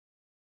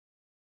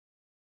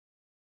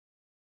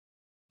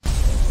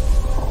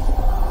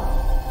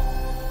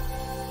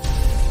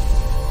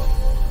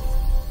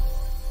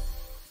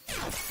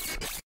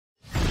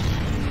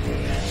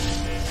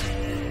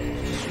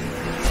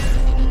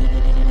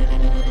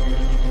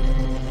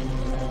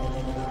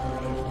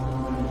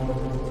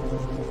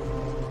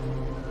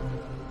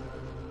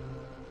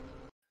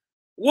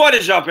What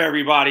is up,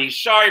 everybody?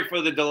 Sorry for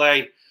the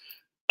delay.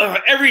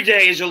 Every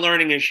day is a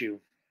learning issue.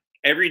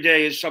 Every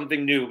day is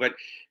something new, but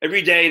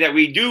every day that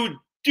we do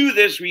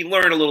this, we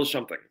learn a little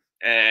something.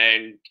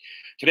 And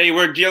today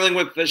we're dealing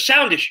with the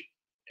sound issue,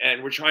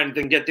 and we're trying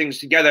to get things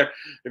together.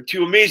 We have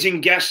two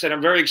amazing guests that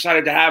I'm very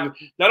excited to have.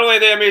 Not only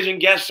are they amazing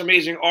guests,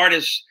 amazing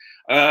artists,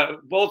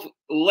 both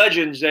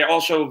legends, they're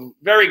also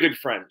very good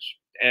friends,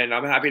 and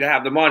I'm happy to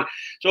have them on.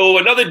 So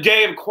another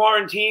day of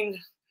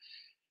quarantine.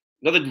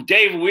 Another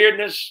day of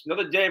weirdness,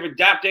 another day of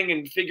adapting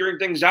and figuring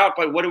things out.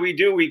 But what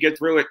do? We get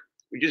through it.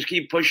 We just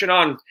keep pushing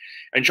on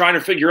and trying to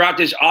figure out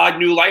this odd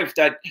new life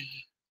that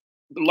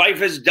life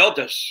has dealt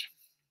us.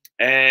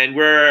 And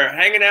we're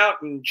hanging out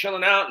and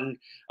chilling out. And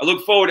I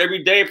look forward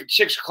every day at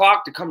 6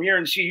 o'clock to come here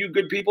and see you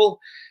good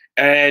people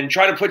and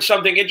try to put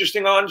something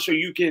interesting on so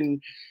you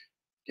can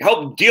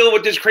help deal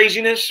with this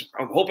craziness.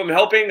 I hope I'm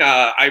helping.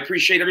 I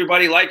appreciate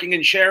everybody liking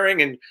and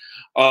sharing and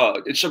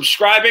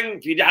subscribing.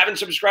 If you haven't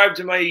subscribed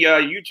to my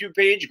YouTube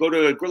page, go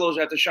to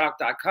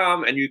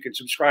grillosaftershock.com and you can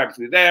subscribe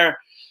through there.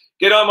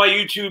 Get on my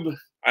YouTube.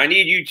 I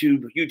need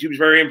YouTube. YouTube's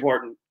very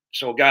important.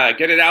 So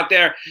get it out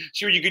there.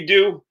 See what you can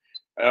do.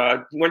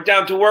 Went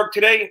down to work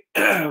today.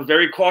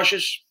 Very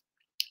cautious.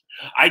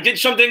 I did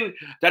something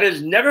that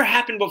has never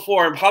happened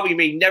before and probably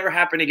may never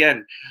happen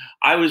again.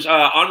 I was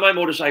on my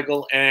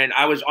motorcycle and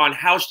I was on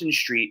Houston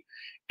Street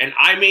and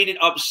I made it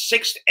up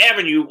 6th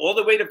Avenue all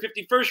the way to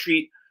 51st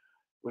Street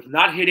with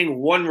not hitting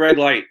one red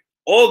light.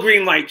 All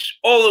green lights,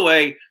 all the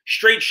way,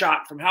 straight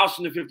shot from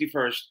Houston to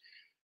 51st.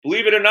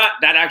 Believe it or not,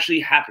 that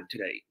actually happened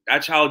today.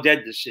 That's how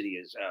dead the city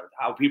is,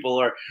 how people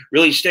are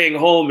really staying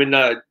home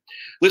and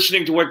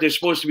listening to what they're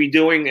supposed to be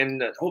doing,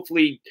 and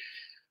hopefully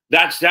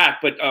that's that.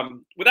 But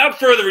without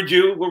further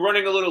ado, we're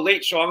running a little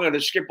late, so I'm going to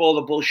skip all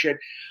the bullshit.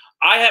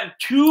 I have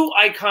two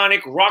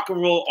iconic rock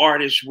and roll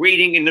artists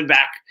waiting in the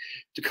back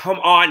to come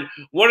on.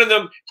 One of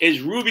them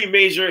is Ruby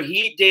Mazur.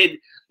 He did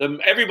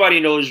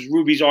everybody knows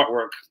Ruby's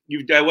artwork.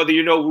 Whether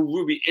you know who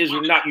Ruby is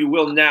or not, you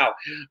will now.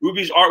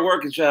 Ruby's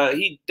artwork is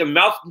the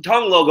mouth and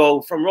tongue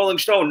logo from Rolling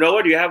Stone.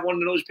 Noah, do you have one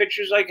of those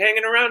pictures like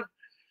hanging around?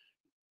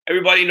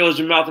 Everybody knows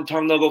the mouth and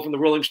tongue logo from the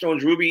Rolling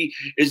Stones. Ruby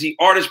is the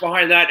artist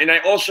behind that. And I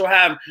also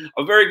have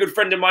a very good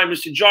friend of mine,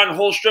 Mr. John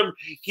Holmstrom.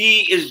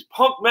 He is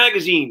Punk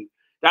Magazine.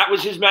 That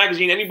was his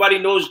magazine. Anybody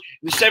knows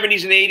the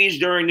 70s and 80s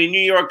during the New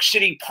York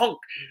City punk,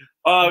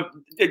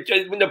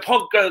 when the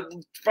punk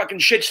fucking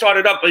shit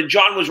started up,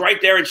 John was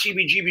right there at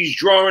CBGB's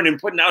drawing and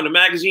putting out a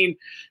magazine.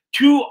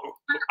 Two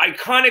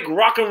iconic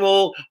rock and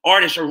roll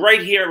artists are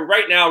right here,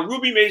 right now,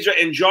 Ruby Mazur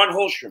and John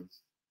Holmstrom.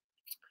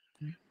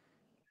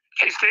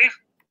 Hey, Steve.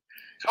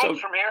 Holmes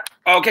from here.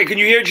 Okay, can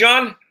you hear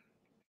John?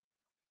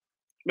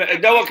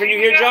 Noah, can you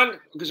hear John?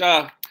 Because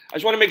I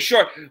just want to make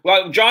sure.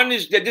 Well, John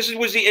was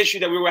the issue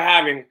that we were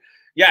having.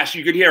 Yes,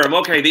 you could hear him.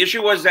 Okay, the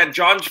issue was that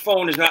John's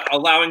phone is not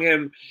allowing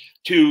him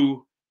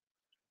to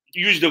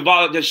use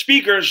the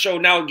speaker, so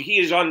now he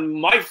is on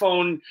my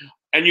phone,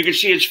 and you can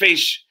see his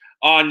face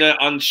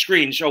on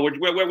screen. So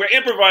we're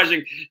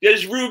improvising.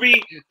 There's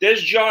Ruby.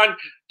 There's John.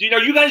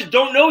 You guys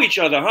don't know each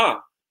other, huh?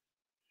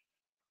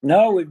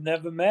 No, we've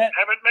never met.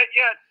 Haven't met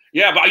yet.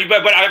 Yeah,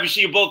 but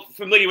obviously you're both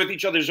familiar with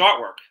each other's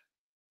artwork.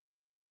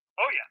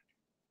 Oh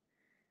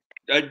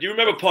yeah. Do you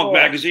remember Punk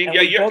Magazine? And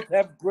we both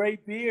have gray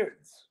beards.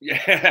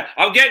 Yeah,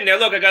 I'm getting there.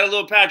 Look, I got a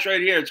little patch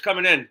right here. It's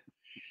coming in.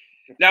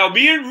 Now,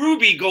 me and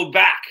Ruby go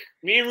back.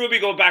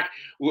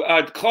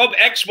 Club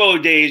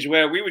Expo days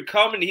where we would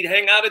come and he'd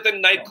hang out at the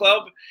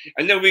nightclub,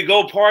 and then we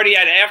go party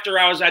at after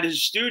hours at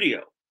his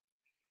studio,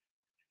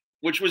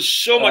 which was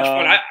so much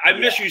fun. I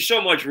miss you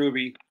so much,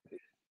 Ruby.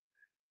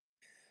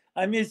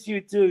 I miss you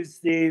too,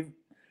 Steve.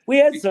 We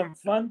had some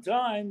fun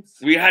times.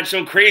 We had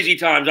some crazy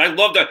times. I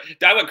loved that.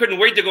 I couldn't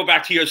wait to go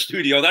back to your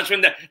studio. That's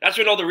when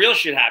all the real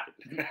shit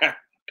happened.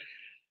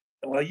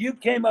 Well, you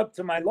came up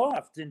to my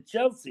loft in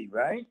Chelsea,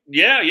 right?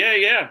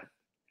 Yeah.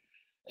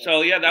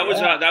 So yeah, that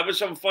was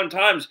some fun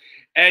times.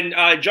 And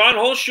John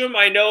Holmstrom,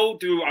 I know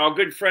through our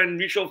good friend,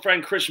 mutual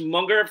friend Chris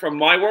Munger from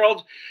My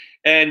World.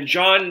 And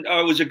John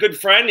was a good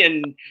friend,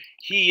 and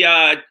he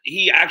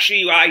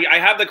actually, I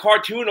have the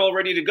cartoon all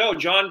ready to go.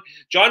 John's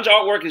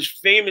artwork is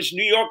famous,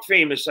 New York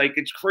famous, like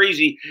it's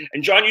crazy.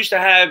 And John used to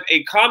have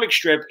a comic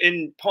strip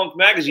in Punk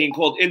Magazine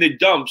called In the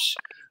Dumps,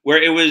 where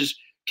it was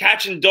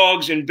cats and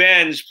dogs and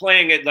bands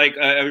playing it like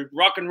a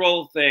rock and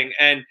roll thing.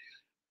 And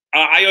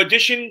I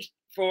auditioned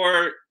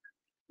for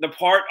the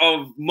part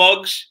of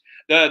Muggs,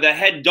 the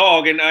head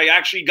dog, and I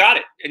actually got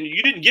it. And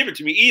you didn't give it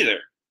to me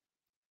either.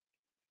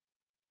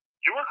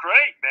 You were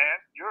great, man.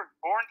 You were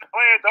born to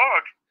play a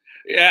dog.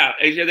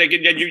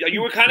 Yeah,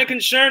 you were kind of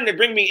concerned to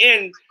bring me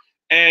in,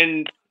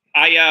 and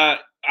I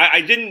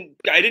didn't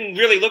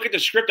really look at the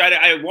script.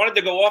 I wanted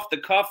to go off the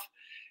cuff,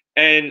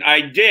 and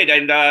I did.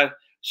 And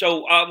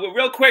so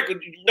real quick,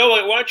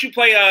 Noah, why don't you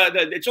play?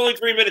 It's only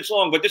 3 minutes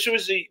long, but this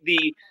was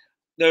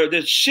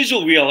the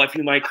sizzle reel, if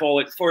you might call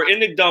it, for In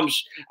the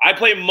Dumps. I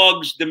play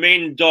Muggs, the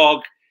main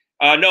dog.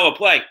 Noah,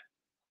 play.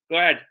 Go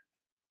ahead.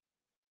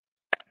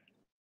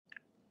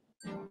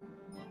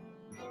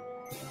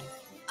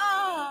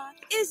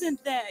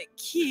 Isn't that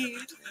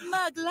cute?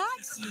 Mug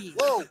likes you.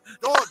 Whoa,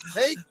 dog,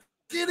 take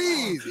it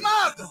easy.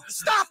 Mug,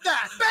 stop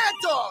that! Bad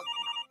dog!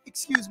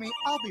 Excuse me,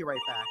 I'll be right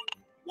back.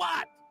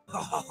 What?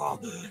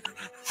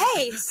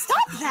 Hey,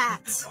 stop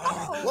that!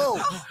 Whoa.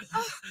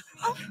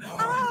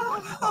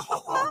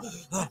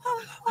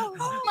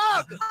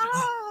 Mug!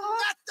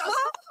 That does...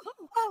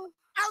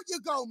 Out you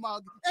go,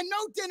 Mug, and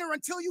no dinner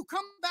until you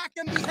come back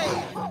and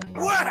behave.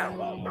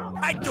 Wow!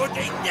 I thought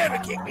they'd never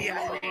kick me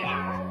out of here.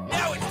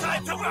 Now it's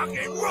time to rock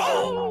and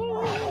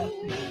roll!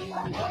 You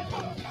want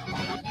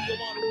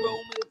to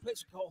roam in a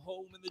place called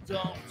home in the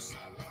dumps,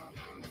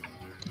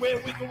 where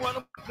we can run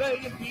and play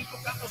and people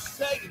got no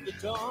say in the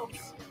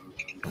dumps.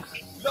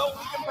 No,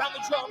 we can pound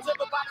the drums,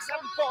 everybody's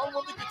having fun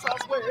when the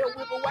guitars wail,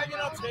 we're wagging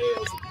our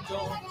tails in the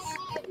dumps.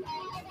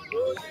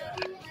 Oh yeah.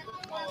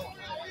 Oh,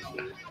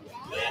 hey.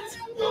 Let's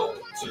go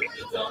to the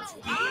dumps,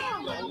 we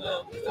gon'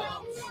 love the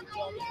dumps.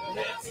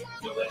 Let's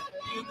do it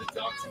in the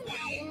dumps, we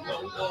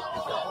gon' love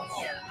the dumps.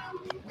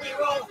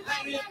 We're all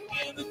hanging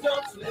in the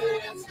dumps,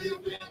 let's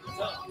live in the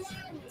dumps.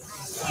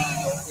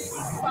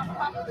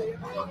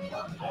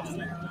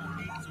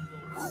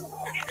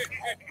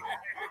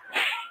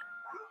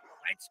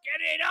 Let's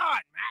get it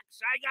on, Max.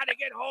 I gotta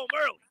get home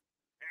early.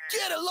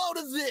 Get a load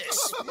of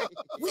this.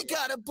 We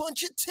got a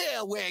bunch of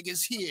tail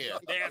waggers here.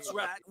 That's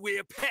right,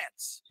 we're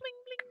pets.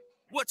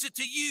 What's it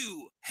to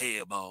you,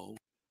 Hamo?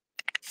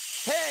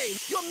 Hey,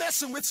 you're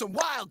messing with some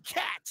wild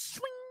cats.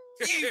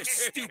 You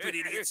stupid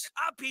idiots.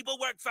 Our people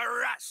work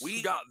for us.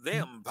 We got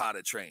them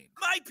potty trained.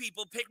 My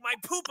people pick my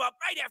poop up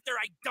right after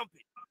I dump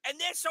it. And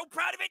they're so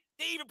proud of it,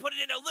 they even put it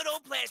in a little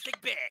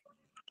plastic bag.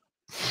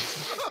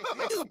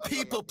 You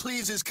people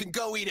pleasers can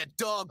go eat a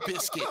dog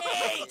biscuit.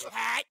 Hey,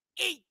 cat,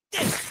 eat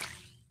this.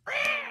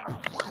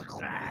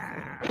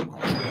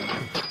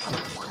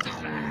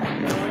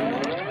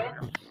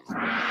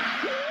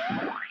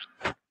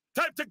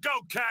 Time to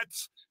go,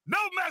 cats.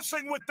 No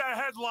messing with the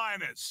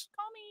headliners.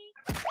 Call me.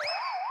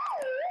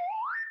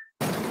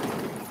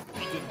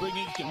 You can bring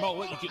it, you can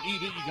mow it, you can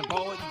eat it, you can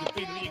bow it, you can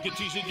feed it, you can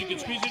tease it, you can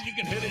squeeze it, you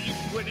can hit it, you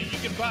can quit it, you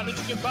can find it,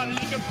 you can find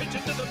it, you can pitch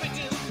it to the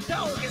bitches.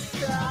 Dog is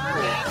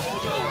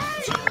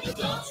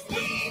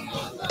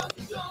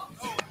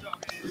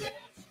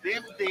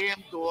Them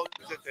damn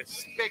dogs are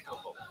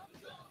despicable.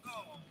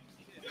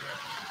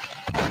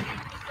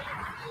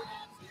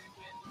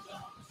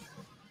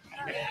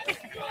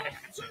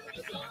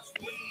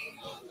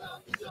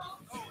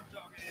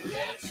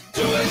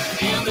 Do it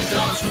in the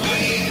dumps,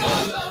 we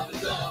all love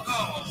the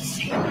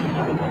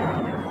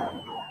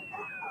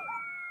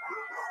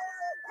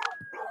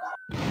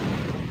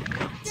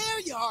There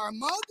you are,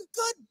 Mug.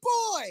 Good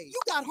boy. You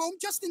got home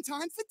just in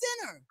time for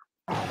dinner.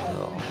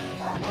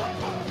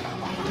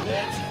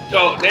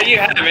 So there you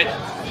have it.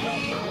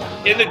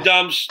 In the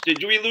dumps.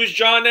 Did we lose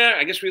John there?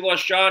 I guess we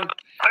lost John.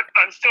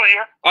 I'm still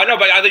here. Oh no,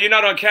 but you're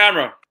not on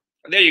camera.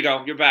 There you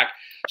go. You're back.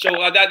 So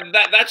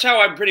that's how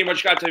I pretty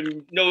much got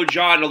to know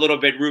John a little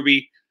bit,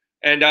 Ruby.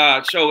 And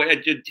so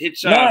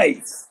it's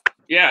Nice.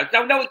 Yeah.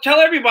 Now tell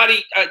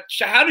everybody.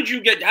 So how did you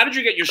get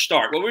your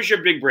start? What was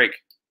your big break?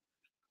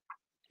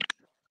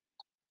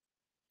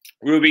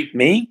 Ruby.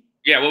 Me?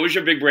 Yeah. What was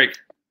your big break?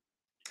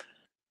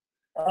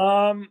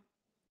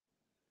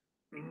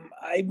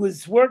 I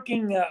was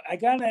working. I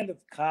got out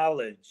of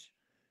college,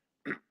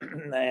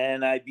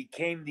 and I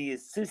became the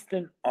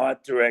assistant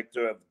art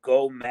director of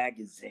Go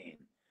magazine.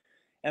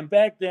 And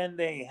back then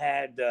they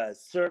had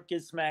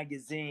Circus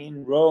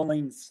magazine,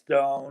 Rolling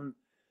Stone,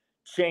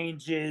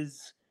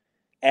 Changes,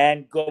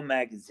 and Go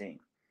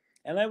magazine.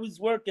 And I was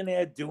working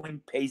there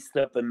doing paste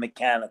up and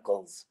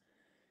mechanicals.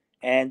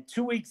 And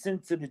 2 weeks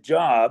into the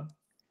job,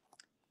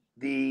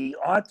 the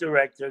art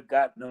director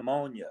got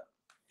pneumonia.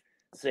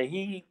 So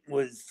he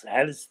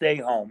had to stay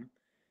home.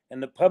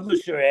 And the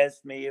publisher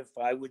asked me if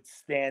I would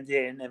stand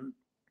in and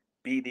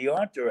be the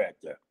art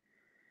director.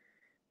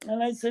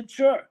 And I said,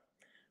 sure.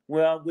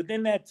 Well,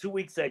 within that 2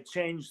 weeks, I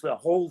changed the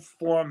whole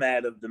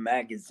format of the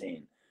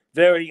magazine.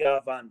 Very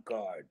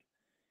avant-garde.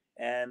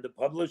 And the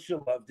publisher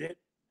loved it,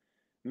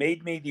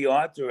 made me the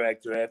art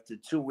director after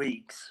 2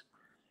 weeks.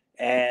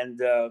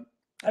 And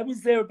I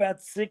was there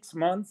about 6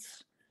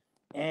 months.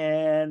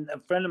 And a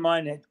friend of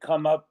mine had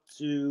come up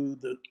to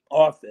the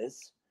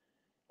office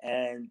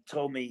and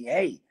told me,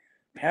 hey,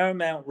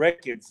 Paramount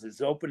Records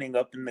is opening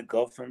up in the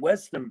Gulf and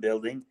Western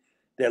building.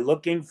 They're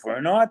looking for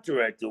an art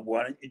director.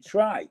 Why don't you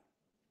try?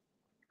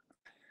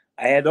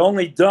 I had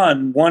only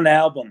done one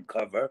album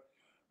cover,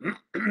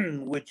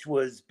 which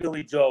was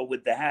Billy Joel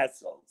with the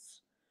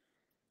Hassles,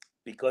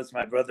 because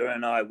my brother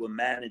and I were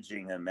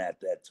managing him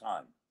at that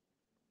time.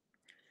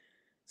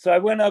 So I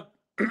went up,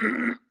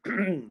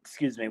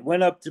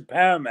 went up to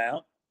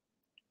Paramount,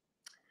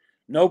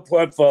 no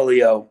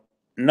portfolio,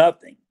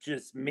 nothing,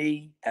 just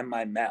me and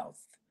my mouth.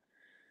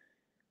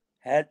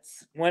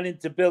 Went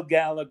into Bill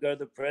Gallagher,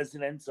 the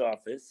president's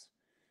office,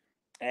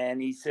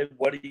 and he said,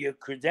 what are your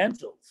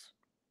credentials?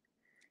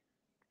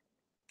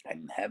 I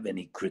didn't have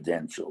any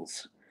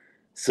credentials.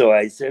 So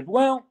I said,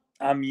 well,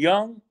 I'm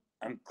young,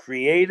 I'm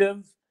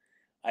creative,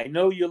 I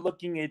know you're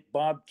looking at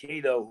Bob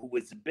Cato, who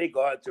was a big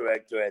art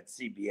director at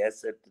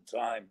CBS at the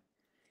time.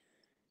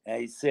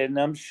 And he said, and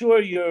I'm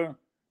sure you're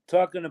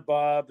talking to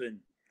Bob, and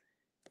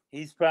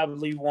he's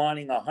probably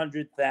wanting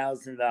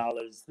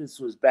 $100,000. This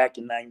was back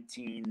in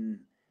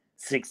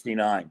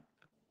 1969.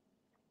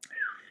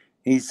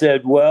 He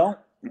said,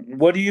 well,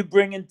 what are you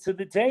bringing to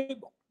the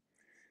table?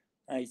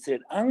 I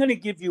said, I'm going to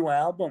give you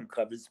album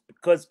covers,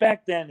 because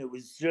back then it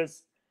was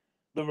just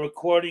the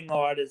recording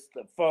artist,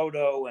 the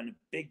photo, and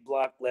big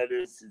block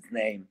letters, his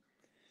name.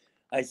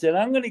 I said,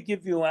 I'm going to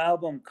give you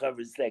album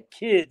covers that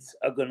kids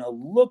are going to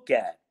look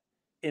at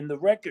in the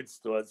record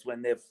stores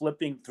when they're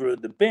flipping through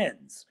the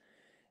bins.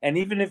 And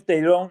even if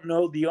they don't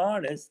know the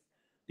artist,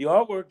 the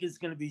artwork is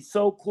going to be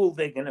so cool,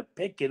 they're going to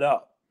pick it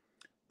up.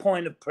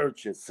 Point of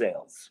purchase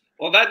sales.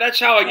 Well, that's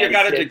how you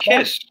got into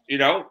Kiss, you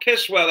know?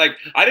 Kiss, well, like,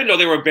 I didn't know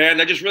they were a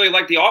band. I just really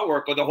liked the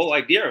artwork or the whole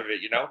idea of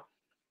it, you know?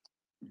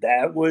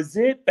 That was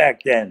it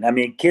back then. I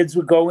mean, kids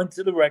would go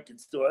into the record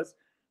stores,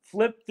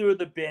 flip through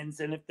the bins,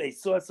 and if they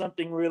saw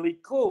something really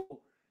cool,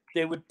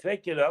 they would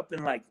pick it up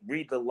and, like,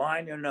 read the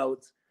liner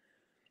notes.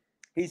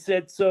 He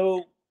said,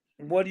 so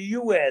what are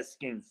you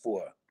asking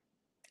for?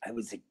 I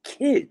was a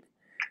kid.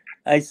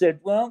 I said,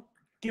 well,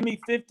 give me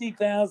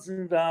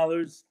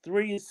 $50,000,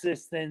 3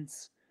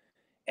 assistants,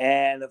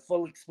 and a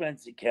full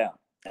expense account,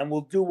 and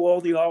we'll do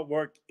all the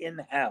artwork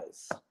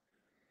in-house.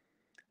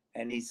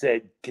 And he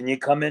said, can you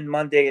come in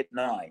Monday at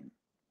 9?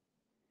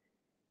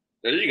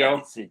 There you go.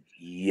 I said,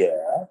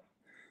 yeah.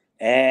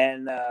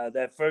 And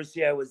that first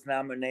year I was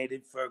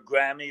nominated for a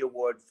Grammy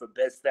Award for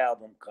Best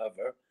Album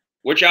Cover.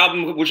 Which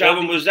album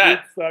was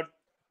that?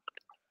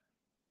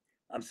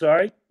 I'm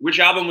sorry? Which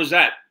album was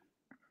that?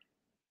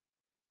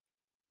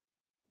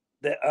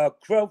 The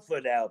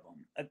Crowfoot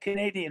album, a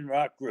Canadian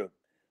rock group.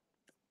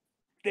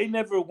 They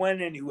never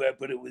went anywhere,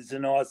 but it was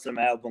an awesome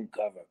album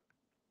cover.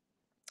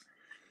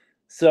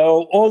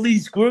 So all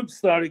these groups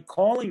started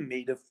calling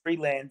me to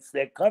freelance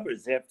their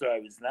covers after I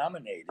was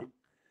nominated.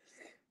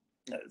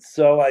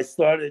 So I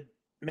started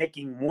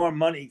making more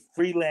money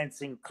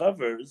freelancing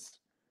covers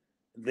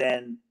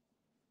than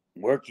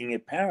working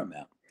at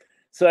Paramount.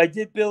 So I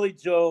did Billy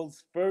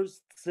Joel's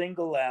first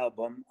single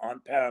album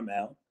on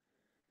Paramount.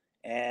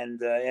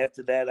 And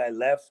after that, I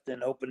left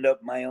and opened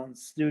up my own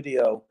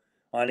studio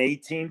on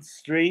 18th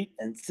Street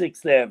and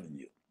 6th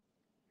Avenue.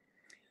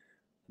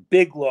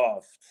 Big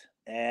loft,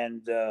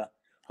 and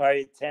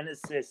hired 10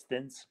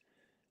 assistants.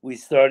 We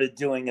started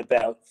doing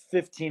about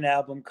 15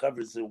 album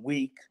covers a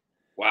week.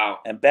 Wow.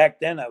 And back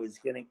then I was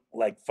getting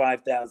like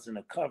 5,000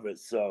 a cover,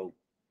 so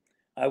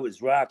I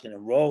was rocking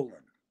and rolling.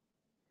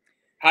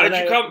 How did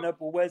you come? I opened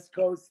up a West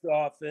Coast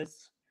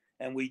office,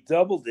 and we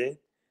doubled it.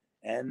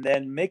 And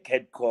then Mick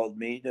had called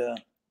me to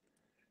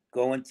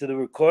go into the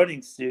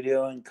recording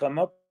studio and come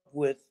up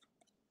with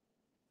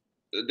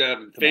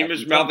the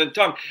famous Mouth and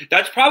Tongue.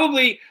 That's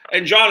probably,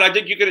 and John, I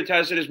think you could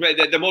attest to this,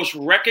 the most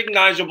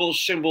recognizable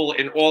symbol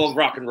in all of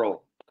rock and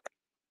roll.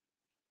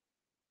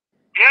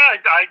 Yeah,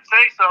 I'd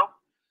say so.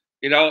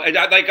 You know, and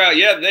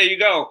yeah, there you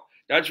go.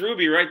 That's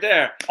Ruby right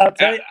there. I'll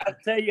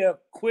tell you a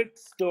quick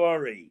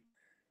story.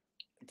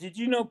 Did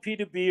you know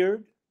Peter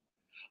Beard?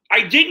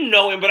 I didn't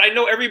know him, but I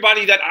know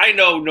everybody that I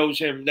know knows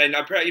him. Then,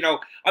 you know,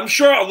 I'm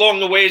sure along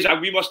the ways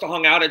we must have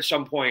hung out at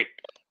some point.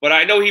 But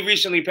I know he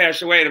recently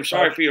passed away, and I'm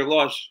sorry for your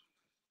loss.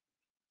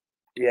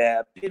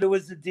 Yeah, Peter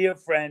was a dear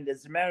friend.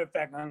 As a matter of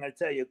fact, I'm going to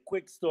tell you a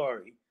quick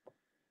story.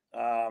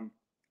 I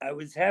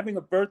was having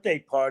a birthday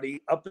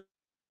party up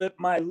at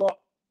my loft.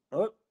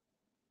 Oh.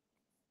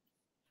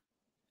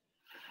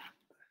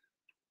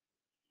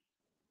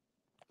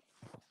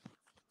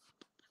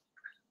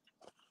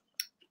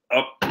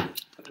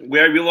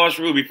 We lost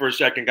Ruby for a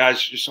second,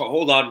 guys. Just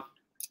hold on.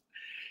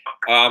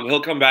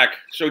 He'll come back.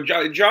 So,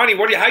 Johnny,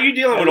 how are you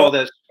dealing with all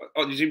this?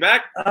 Oh, is he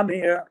back? I'm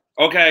here.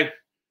 Okay.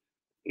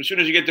 As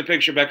soon as you get the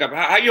picture back up.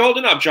 How you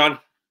holding up, John?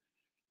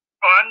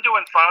 Oh, I'm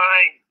doing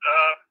fine.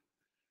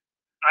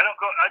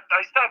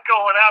 I stopped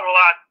going out a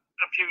lot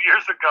a few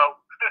years ago.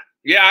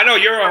 Yeah, I know.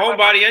 You're a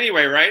homebody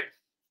anyway, right?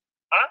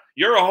 Huh?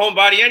 You're a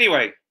homebody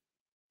anyway.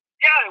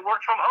 Yeah, I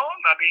work from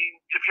home. I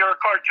mean, if you're a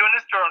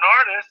cartoonist or an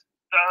artist,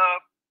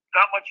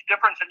 not much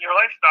difference in your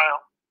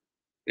lifestyle.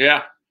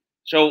 Yeah.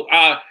 So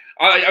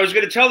I was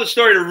going to tell the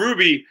story to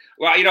Ruby.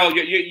 Well, you know,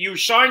 you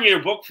signed your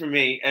book for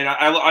me, and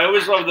I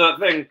always love the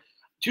thing.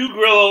 To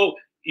Grillo,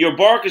 your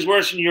bark is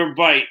worse than your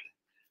bite.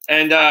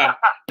 And I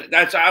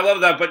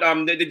love that. But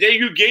the day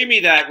you gave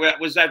me that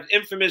was that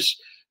infamous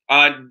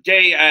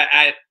day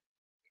at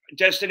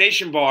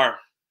Destination Bar,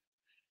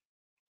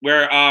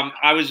 where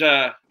I was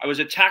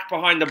attacked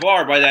behind the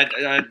bar by that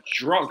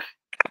drunk.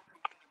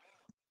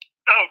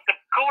 Oh, the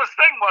coolest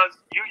thing was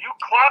you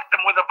clocked him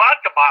with a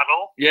vodka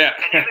bottle. Yeah.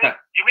 And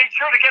you made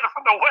sure to get him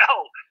from the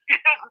well. You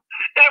didn't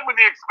hit him with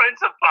the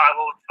expensive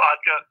bottle of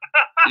vodka.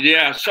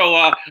 Yeah. So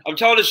I'm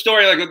telling the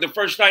story. Like the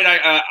first night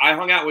I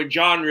hung out with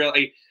John.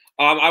 Really,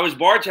 I was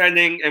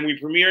bartending, and we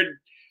premiered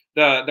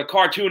the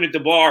cartoon at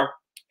the bar,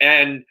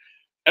 and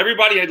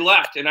everybody had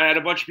left, and I had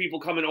a bunch of people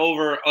coming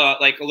over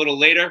like a little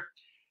later,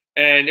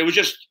 and it was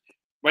just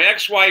my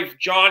ex-wife,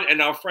 John,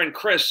 and our friend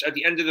Chris at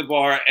the end of the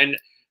bar, and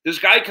this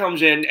guy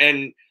comes in,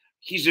 and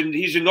he's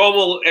a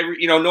normal,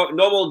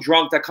 normal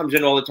drunk that comes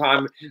in all the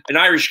time, an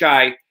Irish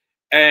guy,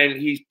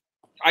 and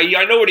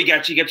I know what he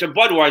gets. He gets a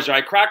Budweiser.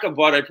 I crack a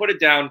Bud, I put it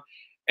down,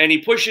 and he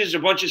pushes a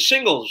bunch of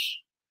singles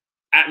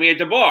at me at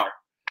the bar.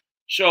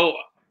 So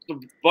the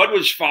Bud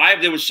was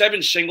 5. There was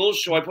 7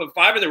 singles, so I put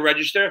 5 in the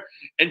register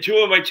and 2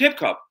 in my tip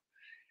cup.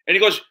 And he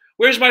goes,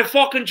 "Where's my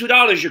fucking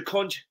 $2, you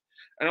cunt?"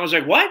 And I was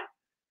like, "What?"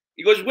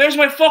 He goes, "Where's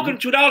my fucking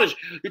 $2?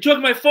 You took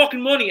my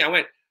fucking money." I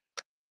went,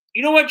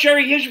 "You know what,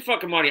 Jerry? Here's your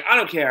fucking money. I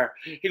don't care."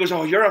 He goes,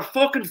 "Oh, you're a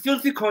fucking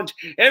filthy cunt.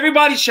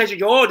 Everybody says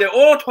it. Oh, they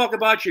all talk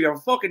about you. You're a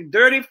fucking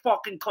dirty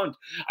fucking cunt."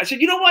 I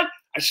said, "You know what?"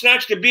 I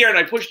snatched the beer and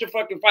I pushed the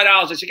fucking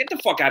 $5. I said, "Get the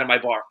fuck out of my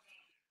bar."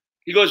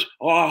 He goes,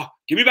 "Oh,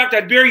 give me back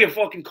that beer, you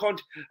fucking cunt."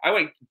 I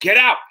went, "Get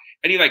out."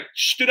 And he like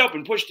stood up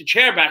and pushed the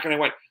chair back. And I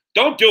went,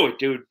 "Don't do it,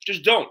 dude.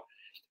 Just don't."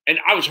 And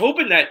I was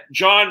hoping that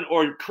John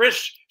or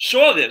Chris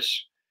saw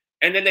this.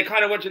 And then they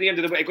kind of went to the end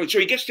of the bar. So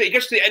he gets to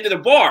the end of the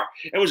bar.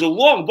 It was a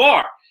long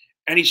bar.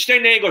 And he's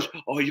standing there and goes,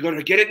 "Oh, you're going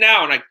to get it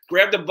now." And I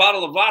grabbed a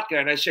bottle of vodka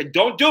and I said,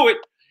 "Don't do it."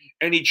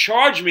 And he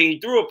charged me. He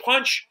threw a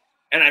punch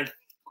and I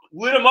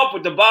lit him up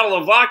with the bottle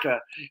of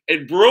vodka.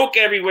 It broke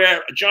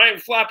everywhere. A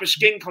giant flap of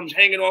skin comes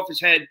hanging off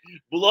his head.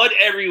 Blood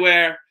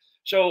everywhere.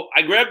 So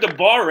I grabbed the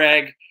bar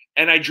rag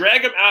and I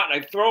drag him out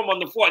and I throw him on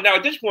the floor. Now,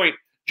 at this point,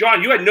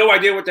 John, you had no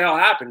idea what the hell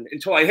happened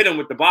until I hit him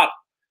with the bottle,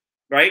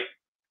 right?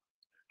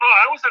 Oh,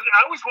 I was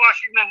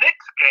watching the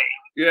Knicks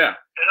game. Yeah.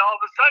 And all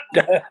of a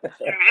sudden,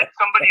 you hit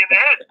somebody in the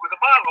head with a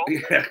bottle.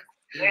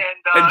 Yeah.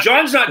 And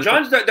John's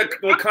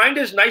the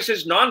kindest,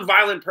 nicest,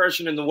 non-violent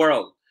person in the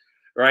world,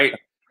 right?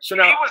 So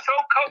now he was so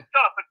coked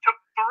up, it took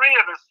 3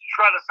 of us to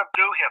try to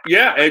subdue him.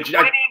 Yeah. 20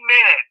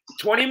 minutes.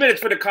 20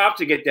 minutes for the cop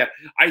to get there.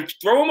 I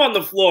throw him on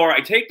the floor.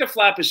 I take the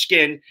flap of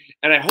skin,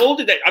 and I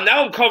hold it there.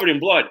 Now I'm covered in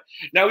blood.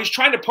 Now he's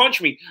trying to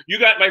punch me. You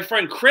got my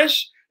friend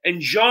Chris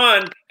and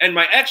John and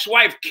my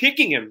ex-wife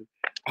kicking him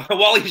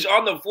while he's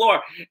on the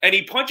floor, and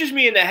he punches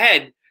me in the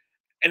head,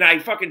 and I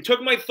fucking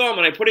took my thumb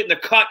and I put it in the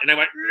cut, and I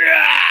went,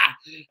 "Rah!"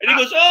 And he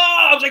goes,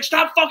 "Oh!" I was like,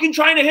 "Stop fucking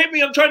trying to hit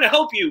me. I'm trying to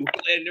help you."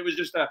 And it was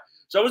just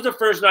so it was the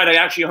first night I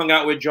actually hung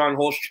out with John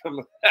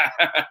Holmstrom.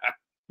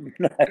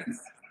 Nice.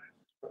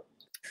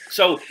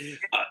 So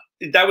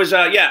that was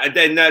yeah. And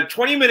then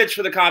 20 minutes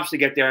for the cops to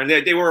get there, and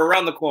they were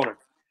around the corner.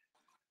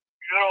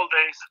 Good old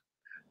days.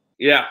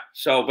 Yeah.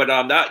 So, but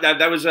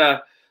that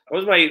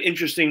was my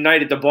interesting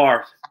night at the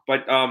bar.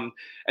 But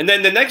and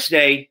then the next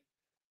day,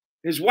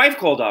 his wife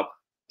called up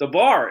the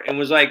bar and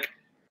was like,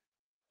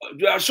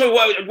 "So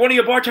one of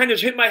your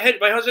bartenders hit my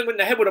husband in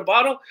the head with a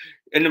bottle?"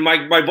 And then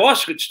my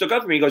boss stuck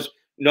up to me. He goes,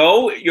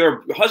 "No,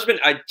 your husband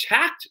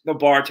attacked the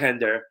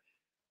bartender,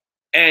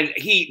 and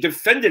he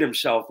defended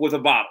himself with a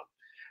bottle."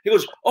 He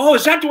goes, "Oh,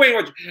 is that the way it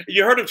was?"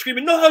 You heard him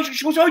screaming, "No!"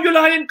 She goes, "Oh, you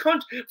lying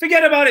cunt!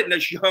 Forget about it." And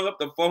then she hung up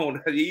the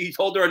phone. He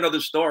told her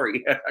another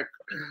story,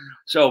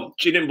 so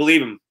she didn't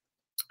believe him.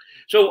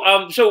 So,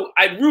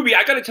 Ruby,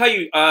 I got to tell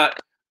you,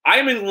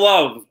 I'm in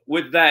love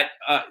with that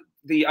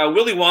the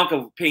Willy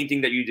Wonka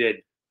painting that you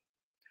did.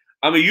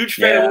 I'm a huge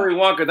fan of Willy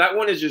Wonka. That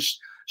one is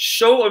just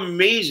so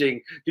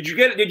amazing. Did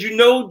you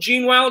know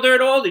Gene Wilder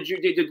at all?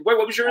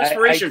 What was your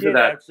inspiration for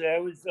that? Actually, I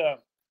was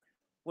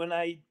when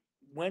I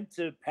went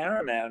to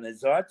Paramount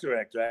as art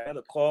director, I had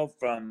a call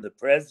from the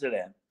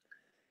president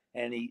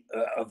and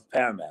of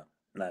Paramount,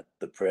 not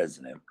the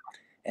president.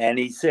 And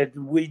he said,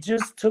 "We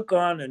just took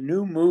on a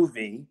new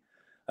movie.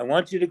 I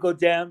want you to go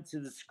down to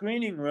the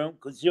screening room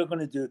because you're going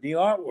to do the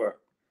artwork."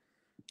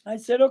 I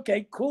said,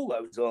 "Okay, cool." I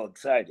was all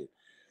excited.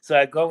 So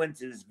I go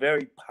into this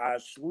very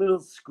posh little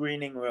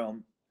screening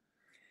room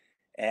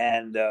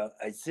and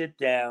I sit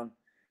down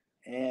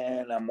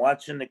and I'm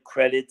watching the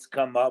credits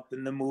come up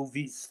and the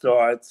movie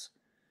starts.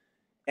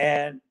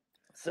 And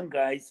some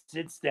guy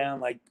sits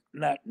down, like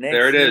not next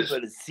to me,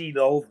 but a seat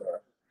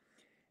over.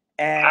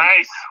 And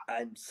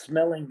I'm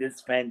smelling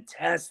this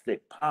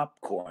fantastic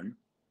popcorn.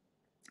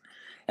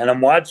 And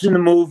I'm watching the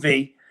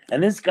movie,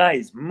 and this guy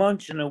is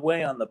munching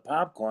away on the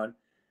popcorn.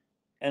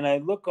 And I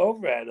look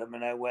over at him,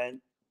 and I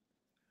went,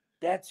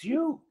 "That's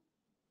you."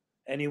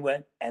 And he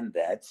went, "And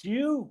that's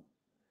you."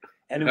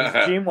 And it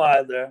was Gene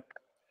Wilder,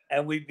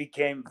 and we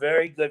became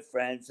very good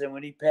friends. And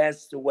when he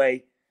passed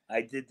away,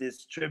 I did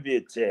this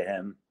tribute to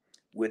him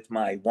with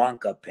my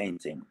Wonka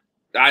painting.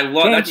 I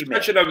love that's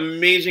such an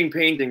amazing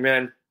painting,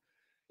 man.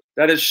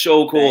 That is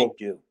so cool. Thank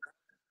you.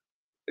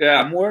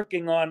 Yeah. I'm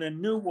working on a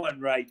new one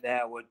right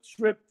now, a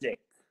triptych.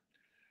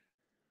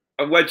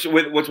 What's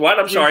what?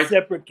 I'm sorry.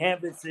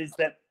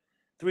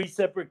 Three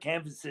separate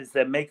canvases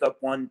that make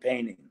up one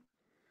painting.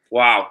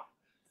 Wow.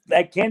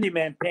 That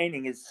Candyman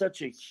painting is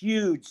such a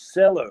huge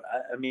seller.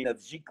 I mean, of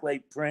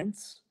Giclée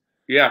prints.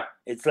 Yeah.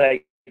 It's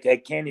like I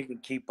can't even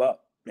keep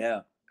up.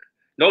 Yeah.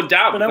 No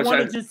doubt. But I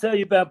want to just tell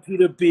you about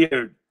Peter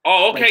Beard.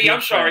 Oh, okay. Yeah,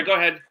 I'm sorry. Go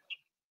ahead.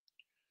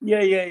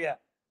 Yeah.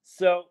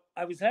 So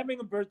I was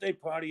having a birthday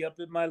party up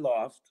in my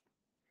loft,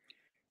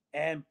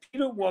 and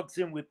Peter walks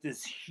in with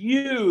this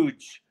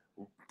huge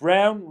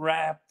brown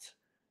wrapped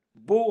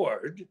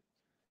board,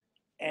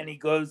 And he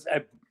goes,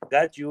 I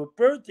got you a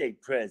birthday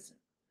present.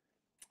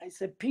 I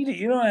said, Peter,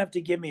 you don't have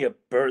to give me a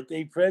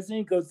birthday present.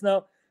 He goes,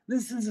 no,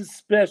 this is a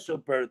special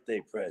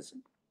birthday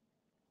present.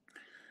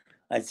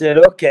 I said,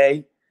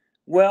 okay.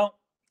 Well,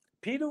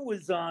 Peter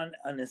was on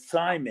an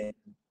assignment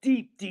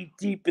deep, deep,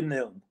 deep in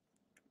the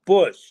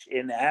bush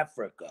in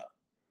Africa.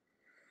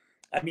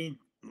 I mean,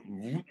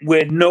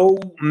 where no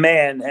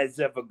man has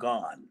ever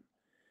gone.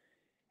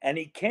 And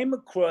he came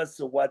across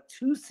a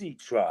Watusi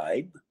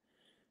tribe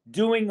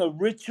doing a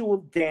ritual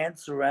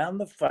dance around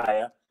the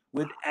fire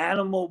with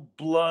animal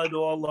blood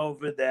all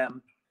over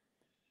them.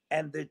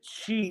 And the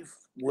chief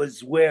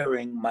was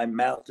wearing my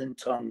Mouth and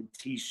Tongue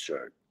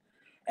t-shirt.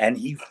 And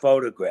he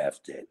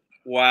photographed it.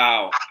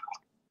 Wow.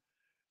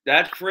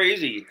 That's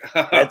crazy.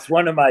 That's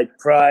one of my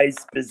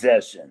prized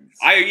possessions.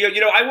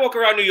 I walk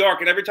around New York,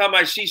 and every time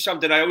I see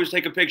something, I always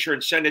take a picture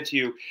and send it to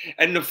you.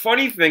 And the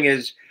funny thing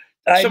is,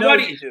 I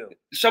remember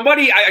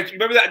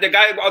that the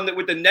guy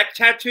with the neck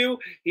tattoo.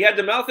 He had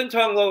the Mouth and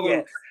Tongue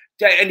logo,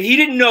 and he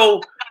didn't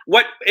know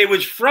what it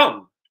was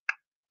from.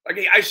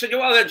 Like I said,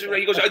 well, that's.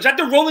 He goes, is that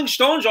the Rolling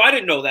Stones? Oh, I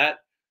didn't know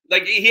that.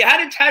 Like he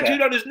had it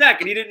tattooed on his neck,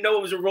 and he didn't know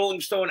it was a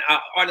Rolling Stone.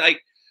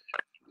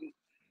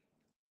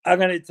 I'm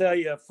going to tell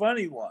you a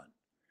funny one.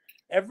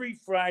 Every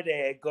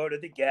Friday, I go to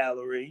the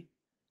gallery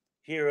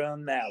here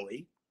on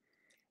Maui.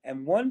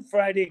 And one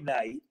Friday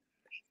night,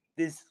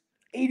 this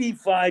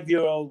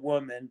 85-year-old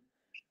woman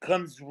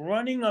comes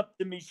running up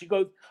to me. She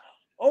goes,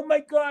 oh, my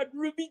God,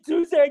 Ruby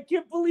Tuesday, I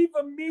can't believe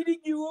I'm meeting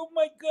you. Oh,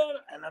 my God.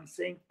 And I'm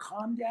saying,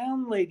 calm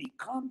down, lady,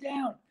 calm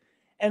down.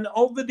 And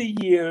over the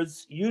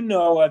years,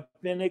 I've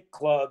been at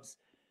clubs,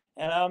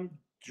 and I'm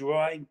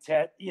drawing,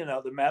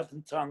 the Mouth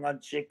and Tongue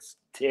on chicks'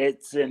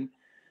 tits and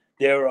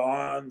their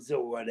arms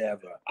or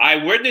whatever.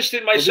 I witnessed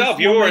it myself.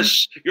 You're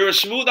a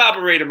smooth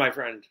operator, my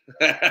friend.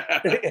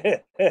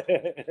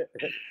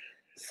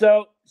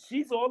 So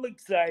she's all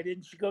excited.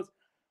 And she goes,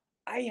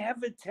 I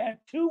have a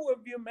tattoo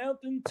of your Mouth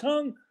and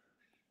Tongue.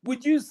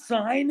 Would you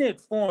sign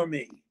it for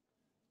me?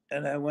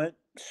 And I went,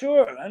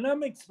 sure. And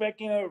I'm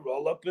expecting her to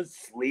roll up a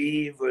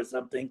sleeve or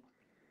something.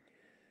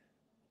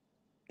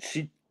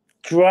 She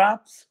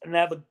drops.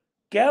 Now the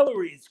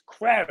gallery is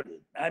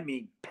crowded. I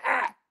mean,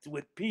 packed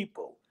with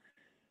people.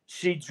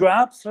 She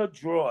drops her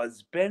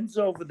drawers, bends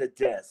over the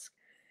desk,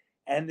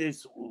 and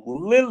this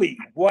lily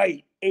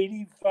white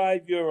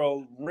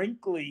 85-year-old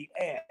wrinkly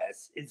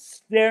ass is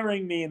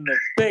staring me in the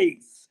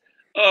face.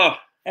 Oh.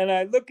 And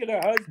I look at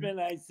her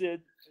husband. I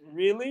said,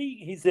 really?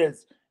 He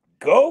says,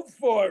 go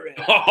for it.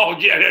 Oh,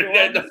 yeah. So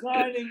I'm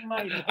signing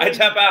my I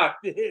tap out.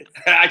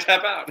 I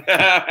tap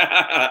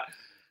out.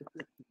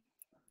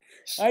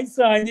 I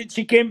signed it.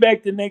 She came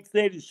back the next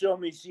day to show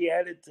me she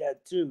had it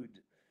tattooed.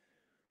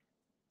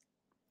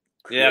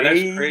 Yeah,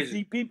 that's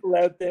crazy. People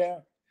out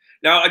there.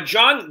 Now,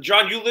 John,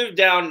 you live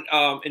down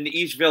in the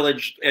East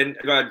Village and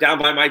down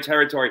by my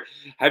territory.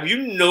 Have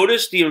you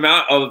noticed the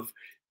amount of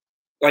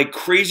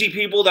crazy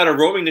people that are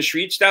roaming the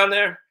streets down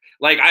there?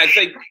 I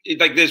think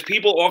there's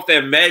people off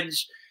their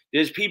meds.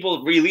 There's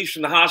people released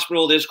from the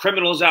hospital. There's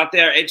criminals out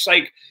there.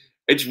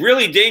 It's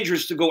really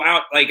dangerous to go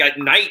out at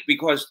night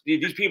because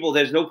these people,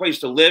 there's no place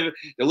to live.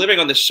 They're living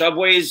on the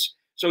subways.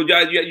 So what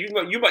are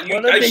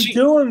they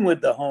doing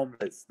with the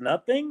homeless?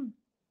 Nothing.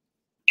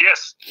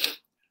 Yes.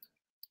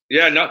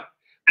 Yeah, no.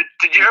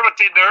 Did you hear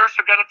about the nurse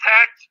who got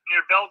attacked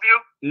near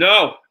Bellevue?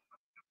 No.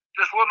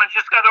 This woman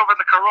just got over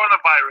the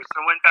coronavirus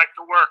and went back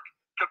to work,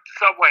 took the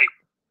subway,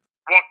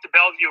 walked to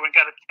Bellevue, and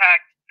got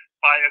attacked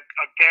by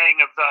a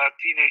gang of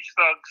teenage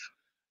thugs.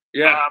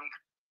 Yeah.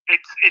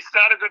 It's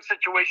not a good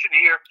situation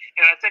here,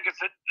 and I think it's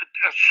a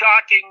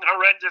shocking,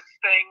 horrendous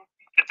thing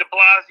that de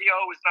Blasio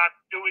is not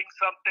doing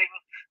something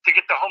to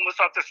get the homeless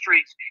off the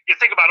streets. You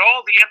think about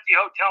all the empty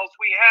hotels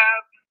we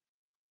have.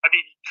 I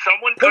mean,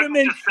 someone couldn't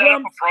just set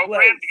up a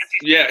program to get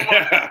these people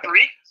off the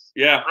streets.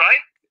 Yeah.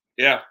 Right?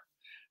 Yeah.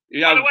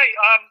 By the way,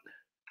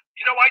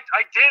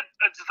 I did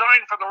a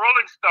design for the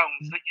Rolling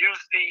Stones that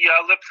used the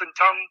lips and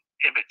tongue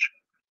image.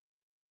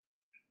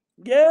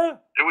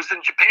 Yeah. It was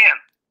in Japan.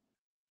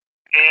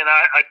 And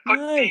I put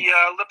the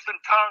lips and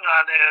tongue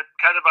on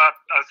kind of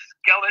a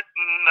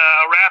skeleton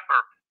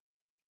wrapper.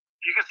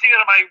 You can see it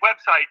on my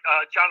website,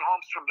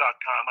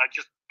 johnholmstrom.com. I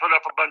just put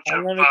up a bunch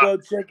I'm gonna go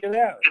check it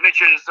out.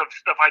 Images of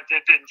stuff I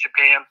did in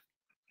Japan.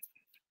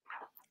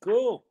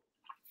 Cool.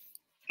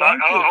 I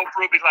hope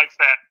Ruby likes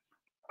that.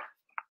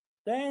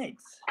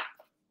 Thanks.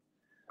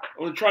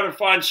 We're trying to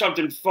find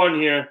something fun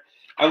here.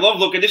 I love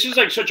looking. This is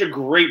such a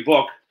great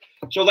book.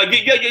 So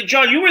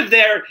John, you were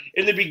there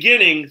in the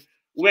beginning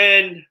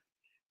when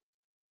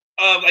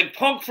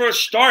punk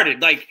first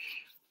started.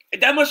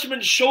 That must have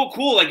been so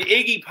cool.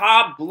 Iggy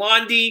Pop,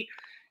 Blondie,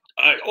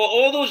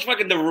 all those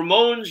the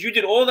Ramones. You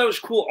did all those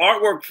cool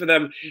artwork for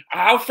them.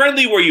 How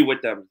friendly were you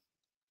with them?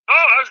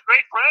 Oh, I was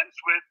great friends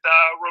with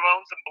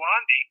Ramones and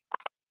Blondie.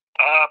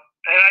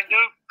 And I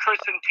knew Chris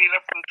and Tina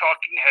from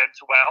Talking Heads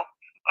well.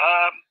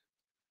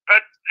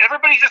 But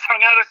everybody just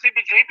hung out at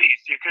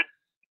CBGB's. You could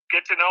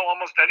get to know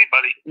almost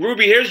anybody.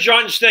 Ruby, here's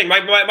John's thing.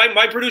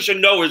 My producer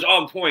Noah is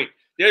on point.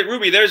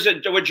 Ruby, there's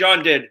what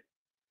John did.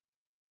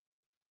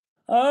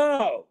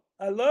 Oh,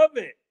 I love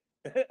it.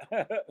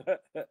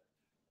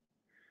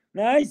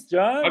 Nice,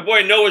 John. My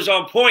boy Noah's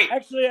on point.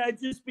 Actually, I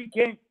just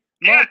became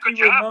Yeah, Marky good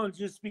job. Ramone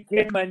just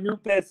became my new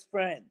best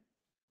friend.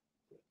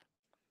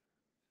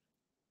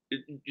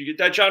 You get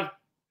that, John?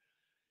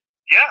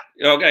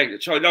 Yeah. Okay.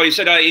 So no, he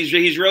said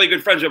he's really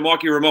good friends with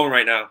Marky Ramone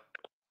right now.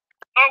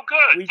 Oh,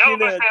 good. We Tell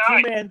did him I a say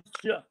hi. two-man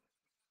show.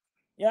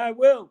 Yeah, I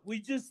will. We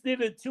just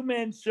did a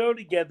two-man show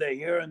together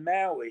here in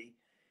Maui.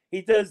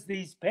 He does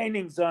these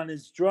paintings on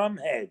his drum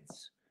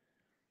heads,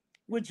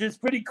 which is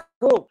pretty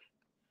cool.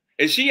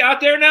 Is he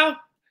out there now?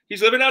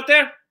 He's living out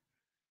there?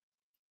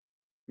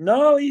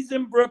 No, he's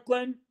in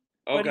Brooklyn,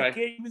 but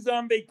Okay. he was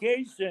on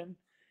vacation,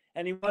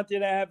 and he wanted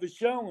to have a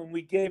show, and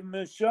we gave him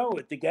a show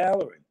at the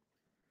gallery.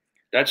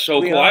 That's so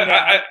We cool. hung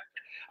out.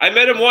 I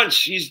met him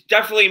once. He's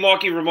definitely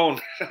Marky Ramone.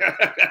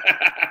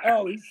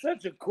 Oh, he's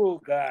such a cool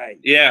guy.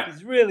 Yeah.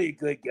 He's really a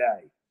good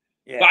guy.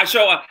 Yeah. But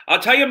so I'll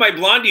tell you my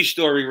Blondie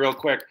story real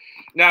quick.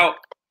 Now,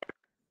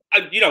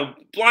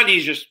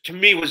 Blondie just to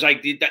me was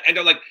like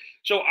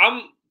so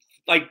I'm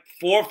like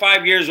 4 or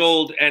 5 years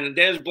old, and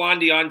there's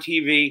Blondie on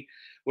TV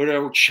with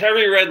her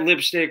cherry red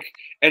lipstick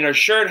and her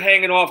shirt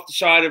hanging off the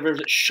side of her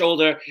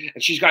shoulder,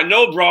 and she's got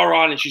no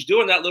bra on, and she's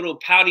doing that little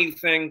pouty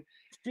thing.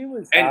 She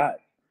was And hot.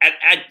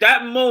 at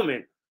that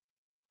moment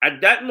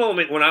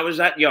when I was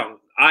that young,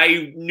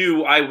 I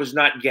knew I was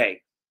not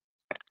gay.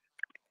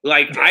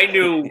 Like I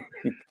knew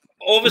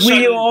all of a sudden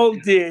We all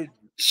did.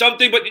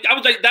 something, but I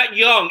was like that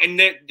young, and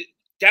then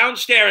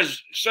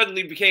downstairs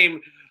suddenly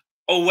became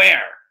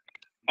aware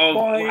of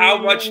how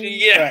much,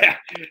 Right.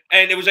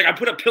 And it was like I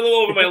put a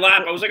pillow over my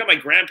lap. I was like at my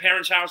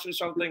grandparents' house or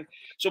something.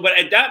 So, but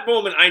at that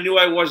moment, I knew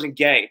I wasn't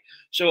gay.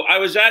 So I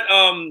was at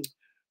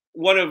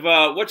one of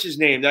what's his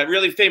name? That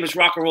really famous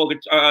rock and roll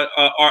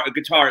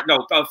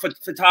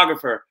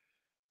photographer.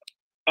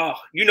 Oh,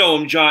 you know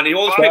him, John. He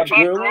always Bob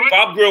pictures. Gruen?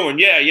 Bob Gruen.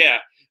 Yeah, yeah.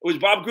 It was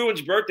Bob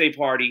Gruen's birthday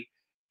party,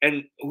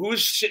 and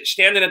who's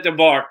standing at the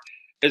bar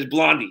is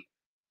Blondie.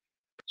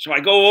 So I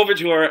go over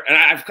to her, and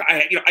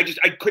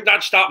I could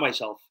not stop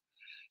myself.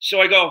 So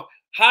I go,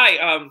 hi.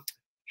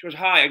 She goes,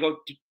 hi. I go,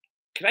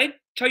 can I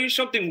tell you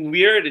something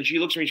weird? And she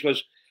looks at me. She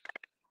goes,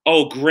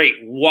 oh, great.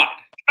 What?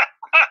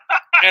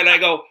 And I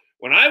go,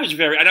 and I was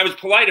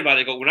polite about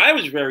it. I go, when I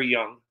was very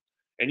young,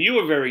 and you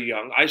were very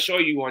young, I saw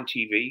you on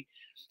TV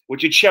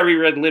with your cherry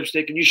red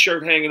lipstick and your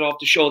shirt hanging off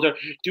the shoulder,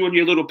 doing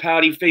your little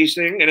pouty face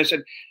thing. And I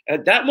said,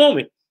 at that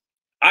moment,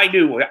 I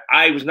knew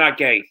I was not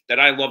gay, that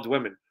I loved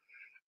women.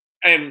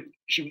 And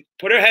she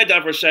put her head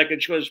down for a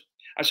second. She goes,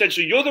 I said,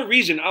 so you're the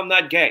reason I'm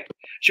not gay.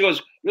 She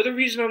goes, you're the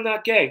reason I'm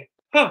not gay.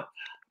 Huh,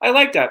 I